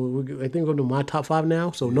 Okay, so I think we're going to my top 5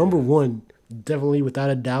 now. So number 1, definitely without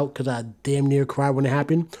a doubt, because I damn near cried when it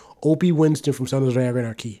happened. Opie Winston from Sons of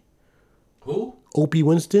Anarchy. Who? Opie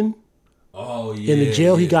Winston Oh yeah. in the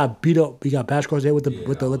jail, he yeah. got beat up. He got bashed across the head with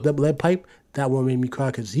the lead pipe. That one made me cry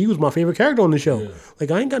because he was my favorite character on the show. Yeah.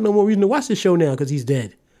 Like, I ain't got no more reason to watch this show now because he's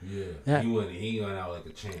dead. Yeah. That- He went out like a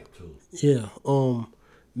champ too. Yeah.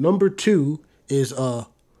 Number 2 is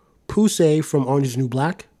Pusey from Orange is the New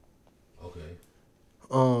Black.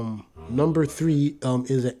 Okay. Number 3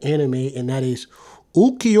 is an anime, and that is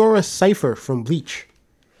Ulquiorra Cypher from Bleach.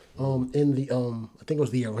 In the I think it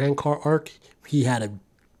was the Rancor arc, he had a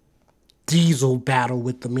diesel battle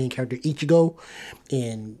with the main character Ichigo,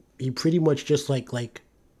 and he pretty much just like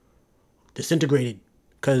disintegrated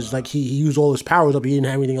because like he used all his powers up. He didn't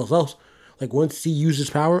have anything else. Like once he used his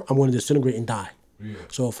power, I'm going to disintegrate and die. Yeah.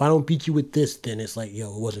 So if I don't beat you with this, then it's like,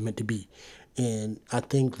 yo, it wasn't meant to be. And I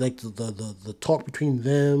think like the talk between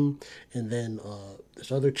them and then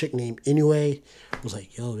this other chick named Inoue was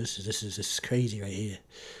like, yo, this is crazy right here.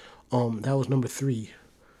 That was number 3.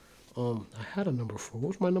 I had a number 4.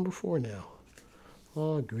 What's my number 4 now?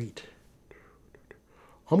 Oh, great.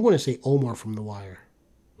 I'm going to say Omar from The Wire.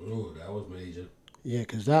 Oh, that was major. Yeah,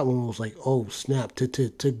 because that one was like, oh, snap. To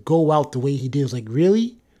go out the way he did was like,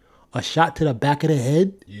 really? A shot to the back of the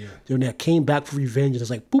head? Yeah. Then that came back for revenge and it's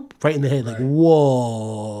like, boop, right in the head. Like,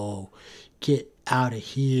 whoa, get out of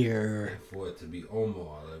here. And for it to be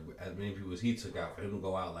Omar, like, as many people as he took out, for him to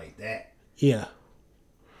go out like that. Yeah.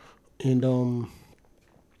 And,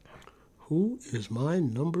 who is my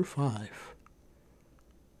number 5?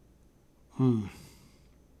 You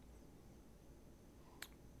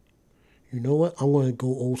know what? I'm going to go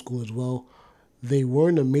old school as well. They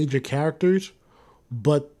weren't the major characters,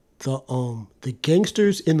 but the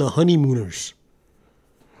gangsters in the Honeymooners.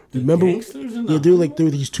 Remember? Gangsters in the Yeah, there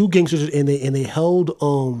were these 2 gangsters, and they held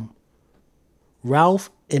Ralph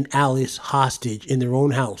and Alice hostage in their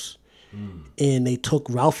own house. And they took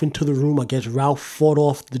Ralph into the room. I guess Ralph fought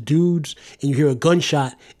off the dudes, and you hear a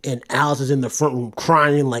gunshot, and Alice is in the front room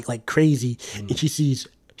crying like crazy, and she sees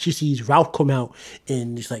Ralph come out,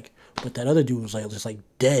 and it's like, but that other dude was like just like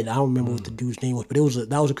dead. I don't remember what the dude's name was, but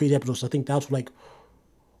that was a crazy episode. So I think that was like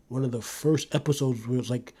one of the first episodes where it was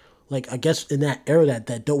like I guess in that era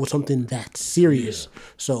that dealt with something that serious. Yeah.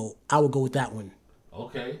 So I would go with that one.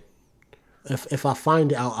 Okay. If I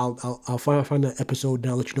find it, I'll find the episode and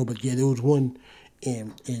I'll let you know. But yeah, there was one,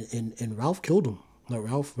 and Ralph killed him. Like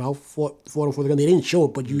Ralph fought him for the gun. They didn't show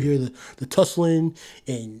it, but you hear the tussling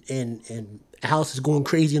and Alice is going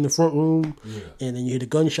crazy in the front room, and then you hear the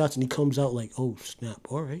gunshots, and he comes out like, oh snap!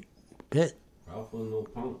 All right, bet. Ralph was no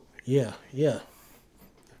punk. Yeah.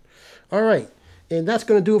 All right, and that's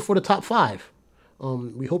gonna do it for the top 5.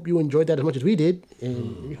 We hope you enjoyed that as much as we did,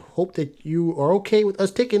 and we hope that you are okay with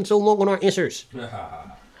us taking so long on our answers.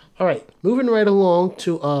 All right, moving right along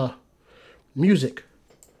to music.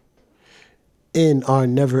 In our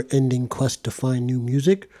never-ending quest to find new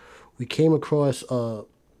music, we came across a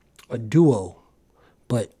duo,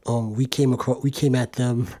 but we came at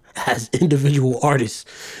them as individual artists,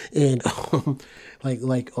 and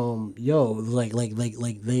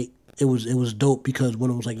it was dope because one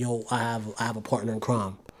of them was like, yo, I have a partner in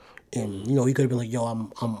crime. And he could have been like, yo,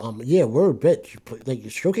 I'm yeah, word, bet, like,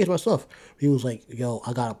 showcase my stuff. He was like, yo,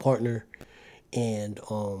 I got a partner, and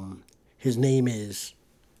his name is,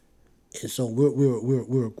 and so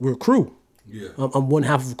we're a crew. Yeah, I'm one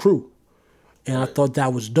half of a crew, and I thought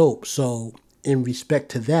that was dope. So in respect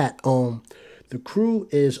to that, the crew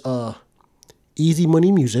is Easy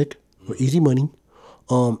Money Music or Easy Money.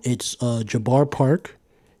 It's Jabbar Park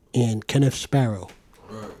and Kenneth Sparrow.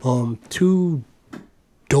 right. Two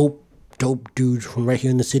dope dudes from right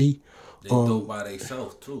here in the city. They dope by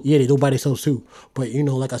themselves too. Yeah, they dope by themselves too. But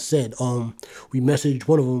like I said, we messaged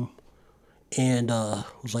one of them, and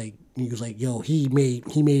he was like, yo, he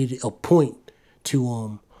made a point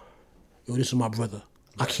to yo, this is my brother.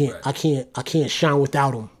 I can't shine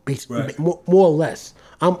without him. Basically, Right. more or less.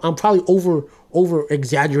 I'm probably over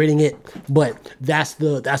exaggerating it, but that's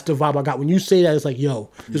the vibe I got when you say that. It's like,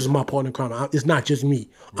 yo, this is my partner in crime. It's not just me.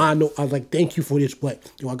 Right. I know. I was like, thank you for this,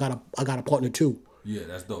 but I got a partner too. Yeah,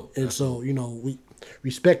 that's dope. And so we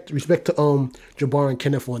respect to Jabbar and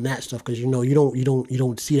Kenneth on that stuff, because you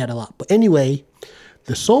don't see that a lot. But anyway,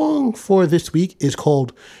 the song for this week is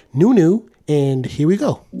called New, and here we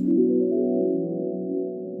go.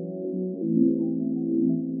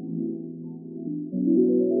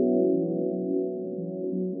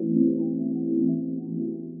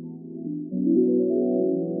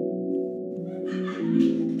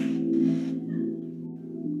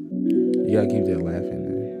 You gotta keep that laughing,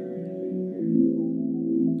 man.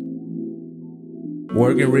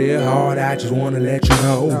 Working real hard, I just wanna let you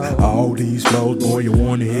know. All these flows, boy, you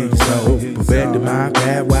wanna hit your soul. Perfect the mind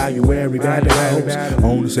path while you worry about the hopes.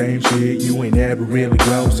 On the same shit, you ain't never really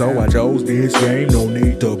grow. So I chose this game, no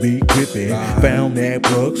need to be clipping. Found that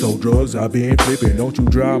plug, so drugs I've been flipping. Don't you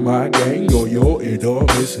drop my gang or you'll end up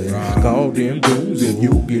missing. Call them goons if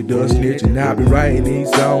you get done snitching. I be writing these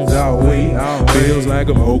songs all week. Feels like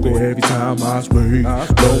a mocha every time I speak.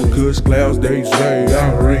 Blowing kush clouds, they say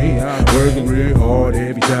I read. Working real hard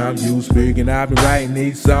every time you speak, and I've been writing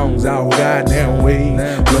these songs all goddamn week.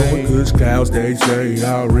 Blowing kush clouds, they say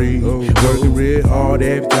I read. Working real hard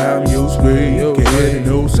every time you speak. Can hear the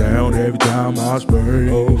new sound every time I speak.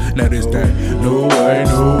 Now this thing, no way,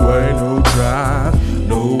 no try.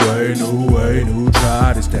 No way, no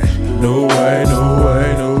try. This thing, no way,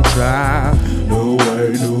 no try. No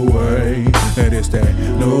way. Now this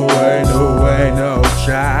thing, no way, no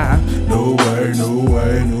try. No way,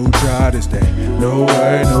 no try. This thing, no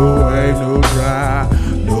way, no try.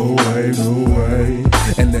 No way.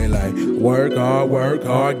 And they like, work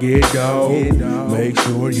hard, get gold. Make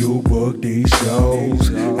sure you book these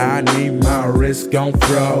shows. I need my wrist on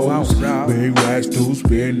froze. Big racks to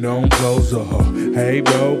spend on clothes. Hey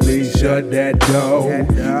bro, please shut that door.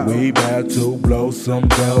 We about to blow some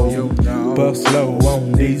dough. Puff slow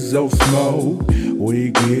on these old smoke.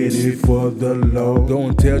 We get it for the low. Go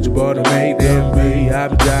and tell your brother, make them be.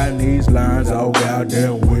 I've been jotting these lines all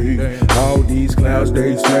goddamn week. All these clouds,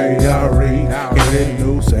 they say I read. Can hear the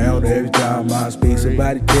new sound every time I speak.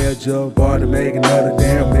 Somebody tell your brother, make another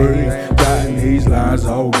damn beat. Jotting these lines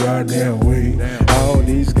all goddamn week. All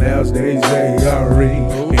these clouds, they say I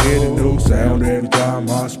read. Can hear the new sound every time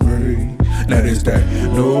I speak. Now this that,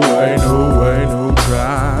 no way, no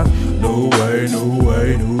try. No way,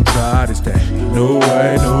 no try. This that, no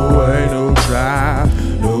way, no try.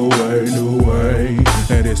 No way.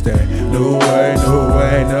 Now this that, no way,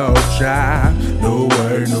 no try. No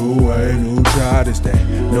way, no try. This that,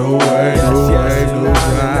 no way, no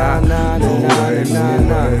try. No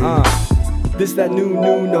way. This that new,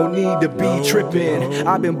 no need to be tripping.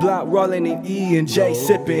 I've been blunt rolling and E and J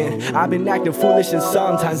sipping. I've been acting foolish and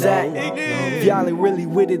sometimes acting. If y'all ain't really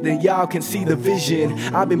with it, then y'all can see the vision.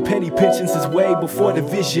 I've been penny pinching since way before the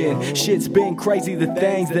vision. Shit's been crazy, the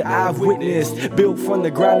things that I've witnessed. Built from the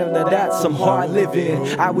ground up, now that's some hard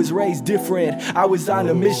living. I was raised different, I was on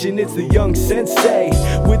a mission. It's the young sensei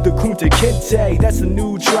with the Kunta Kinte. That's a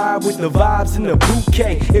new tribe with the vibes and the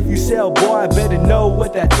bouquet. If you sell, boy, I better know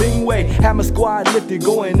what that thing weigh. Have my squad lifted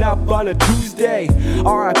going up on a Tuesday.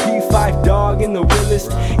 R.I.P. Five Dog and the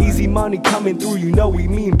realest. Easy money coming through, you know we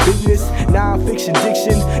mean business. Non-fiction,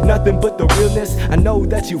 diction, nothing but the realness. I know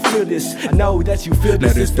that you feel this, I know that you feel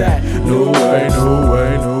this. Is that no way, no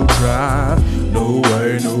way, no try. No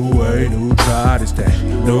way, no way, no try. It's that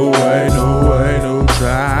no way, no way, no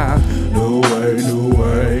try. No way, no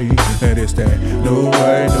way. And it's that no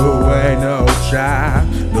way, no way, no try.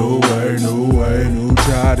 No way, no way, no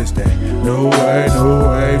try. It's that no way, no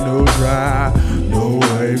way, no try. No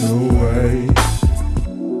way, no way.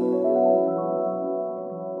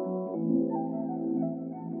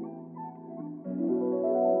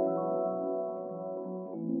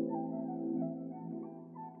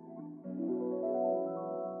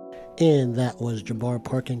 And that was Jabbar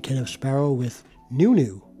Park and Kenneth Sparrow with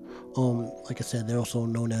New. Like I said, they're also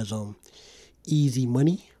known as Easy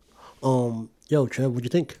Money. Yo, Trev, what'd you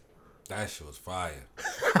think? That shit was fire.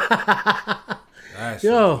 That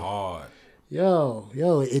shit was hard. Yo,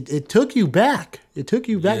 it took you back. It took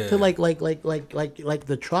you back to like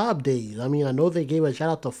the Tribe days. I mean, I know they gave a shout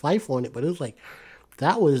out to Fife on it, but it was like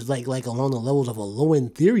that was like along the levels of a Low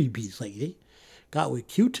End Theory beats. Like they got with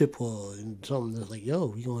Q-Tip and something that's like, yo,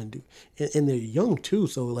 we gonna do, and they're young too.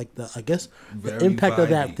 So like I guess the Very impact vibey. of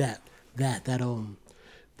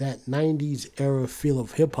that '90s era feel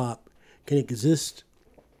of hip hop can exist,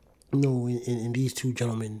 in these two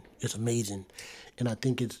gentlemen is amazing. And I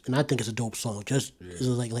think it's a dope song. Just it's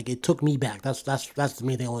like it took me back. That's the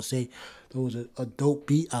main thing I want to say. There was a dope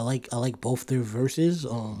beat. I like both their verses.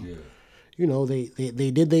 You know, they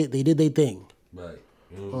did their thing. Right.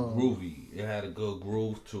 It was groovy. It had a good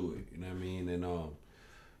groove to it. You know what I mean? And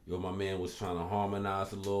my man was trying to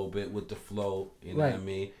harmonize a little bit with the flow. You know what I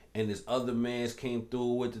mean? And this other man's came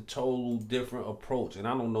through with a total different approach. And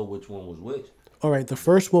I don't know which one was which. All right, the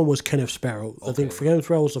first one was Kenneth Sparrow. Okay. I think Kenneth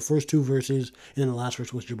Sparrow was the first two verses, and then the last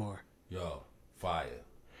verse was Jabbar. Yo, fire.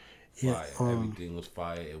 Yeah, Everything was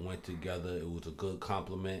fire. It went together. It was a good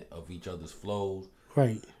complement of each other's flows.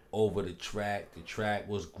 Right. Over the track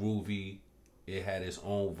was groovy. It had its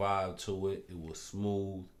own vibe to it. It was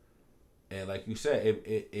smooth. And like you said,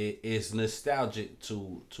 it's nostalgic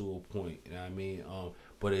to a point. You know what I mean?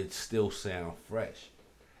 But it still sound fresh.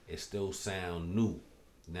 It still sound new.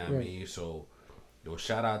 You know what I mean? So, yo,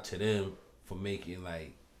 shout out to them for making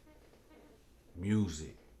like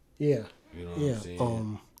music. Yeah. You know what I'm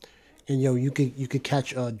saying? And yo, you could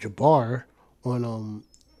catch Jabbar on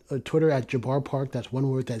Twitter at Jabbar Park. That's one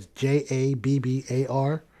word. That's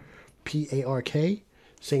JABBARPARK.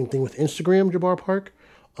 Same thing with Instagram, Jabbar Park.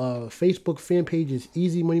 Facebook fan page is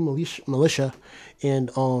Easy Money Militia, and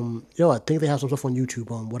I think they have some stuff on YouTube.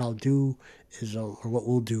 What we'll do is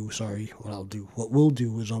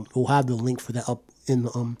we'll have the link for that up in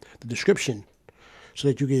the description, so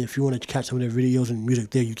that you can, if you want to catch some of their videos and music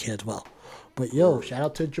there, you can as well. But shout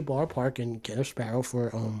out to Jabbar Park and Kenneth Sparrow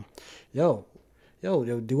for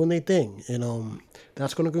they're doing their thing, and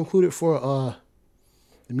that's gonna conclude it for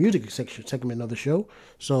the music segment of the show.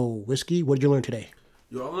 So, Whiskey, what did you learn today?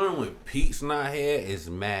 Yo, I learned when Pete's not here, it's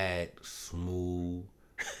mad smooth.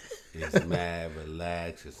 It's mad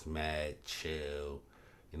relaxed. It's mad chill.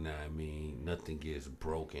 You know what I mean? Nothing gets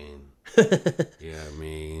broken. You know what I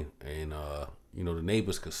mean? And, the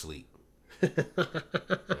neighbors could sleep. You know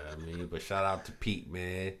what I mean? But shout out to Pete,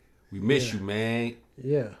 man. We miss you, man.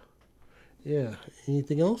 Yeah.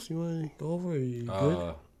 Anything else you want to go over? Are you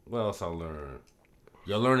good? What else I learned?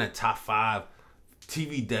 Yo, learn that top 5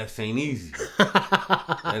 TV deaths ain't easy.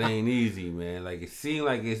 That ain't easy, man. Like, it seems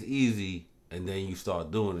like it's easy, and then you start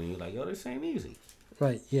doing it, and you're like, yo, this ain't easy.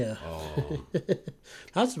 Right, yeah.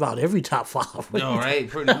 That's about every top 5. No, right?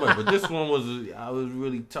 Pretty much. But this one was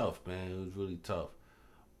really tough, man. It was really tough.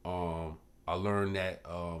 I learned that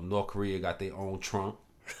North Korea got their own Trump.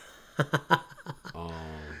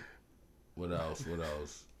 What else?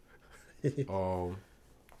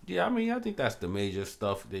 Yeah, I mean, I think that's the major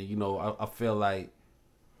stuff that, I feel like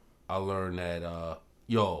I learned that,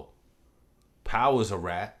 power's a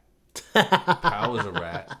rap. Power's a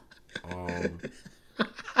rap.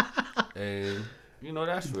 And,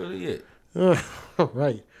 that's really it.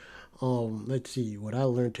 Right. Let's see. What I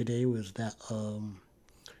learned today was that,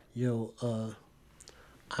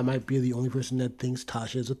 I might be the only person that thinks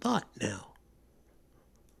Tasha is a thought now.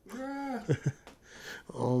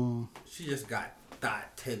 She just got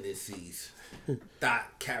thought tendencies,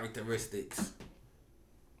 thought characteristics.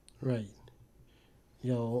 Right.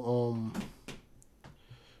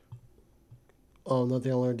 Another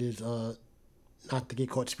thing I learned is not to get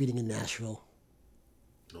caught speeding in Nashville.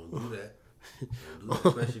 Don't do that. Don't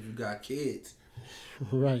do that, especially if you got kids.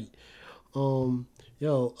 Right. I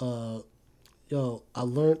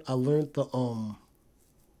learned the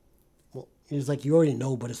well, it's like you already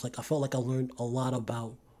know, but it's like I felt like I learned a lot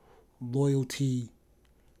about loyalty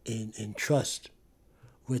and trust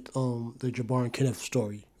with the Jabbar Kenneth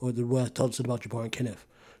story, or the way I told us about Jabbar Kenneth.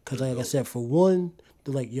 Because like I said, for one,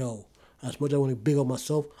 they're like, yo, as much as I want to big up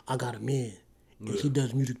myself, I got a man, and he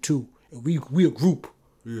does music too, and we a group.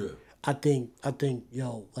 Yeah. I think,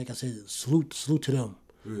 like I said, salute to them,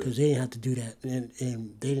 because they didn't have to do that, and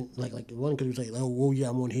they didn't like one because it was like, oh yeah,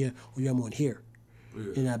 I'm on here, oh yeah, I'm on here,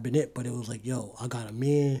 and I've been it, but it was like, yo, I got a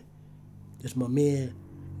man, it's my man,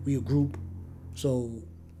 we a group, so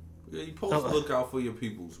Yeah, you supposed to look out for your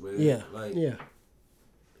peoples, man. yeah, Like, yeah,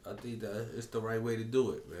 I think that it's the right way to do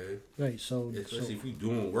it, man. right, so Especially if you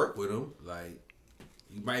doing work with them, like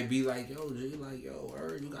you might be like, yo, G, like, yo,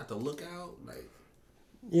 you got to look out, like,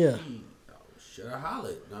 yeah, should have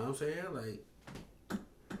hollered. You know what I'm saying? Like,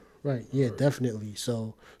 right, yeah, definitely.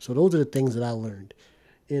 So those are the things that I learned.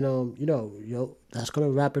 And that's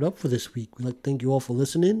gonna wrap it up for this week. We'd like to thank you all for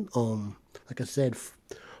listening. Like I said,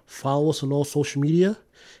 follow us on all social media.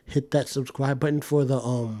 Hit that subscribe button for the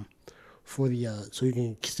so you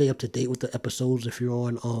can stay up to date with the episodes if you're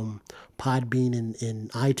on Podbean and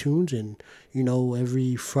iTunes, and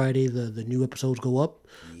every Friday the new episodes go up.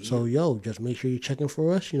 Yeah. So just make sure you're checking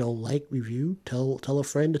for us. Like, review, tell a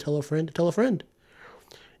friend to tell a friend to tell a friend.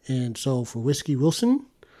 And so for Whiskey Wilson,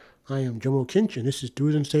 I am Jomo Kinch, and this is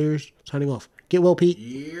Doers and Sayers signing off. Get well, Pete.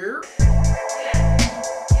 yeah.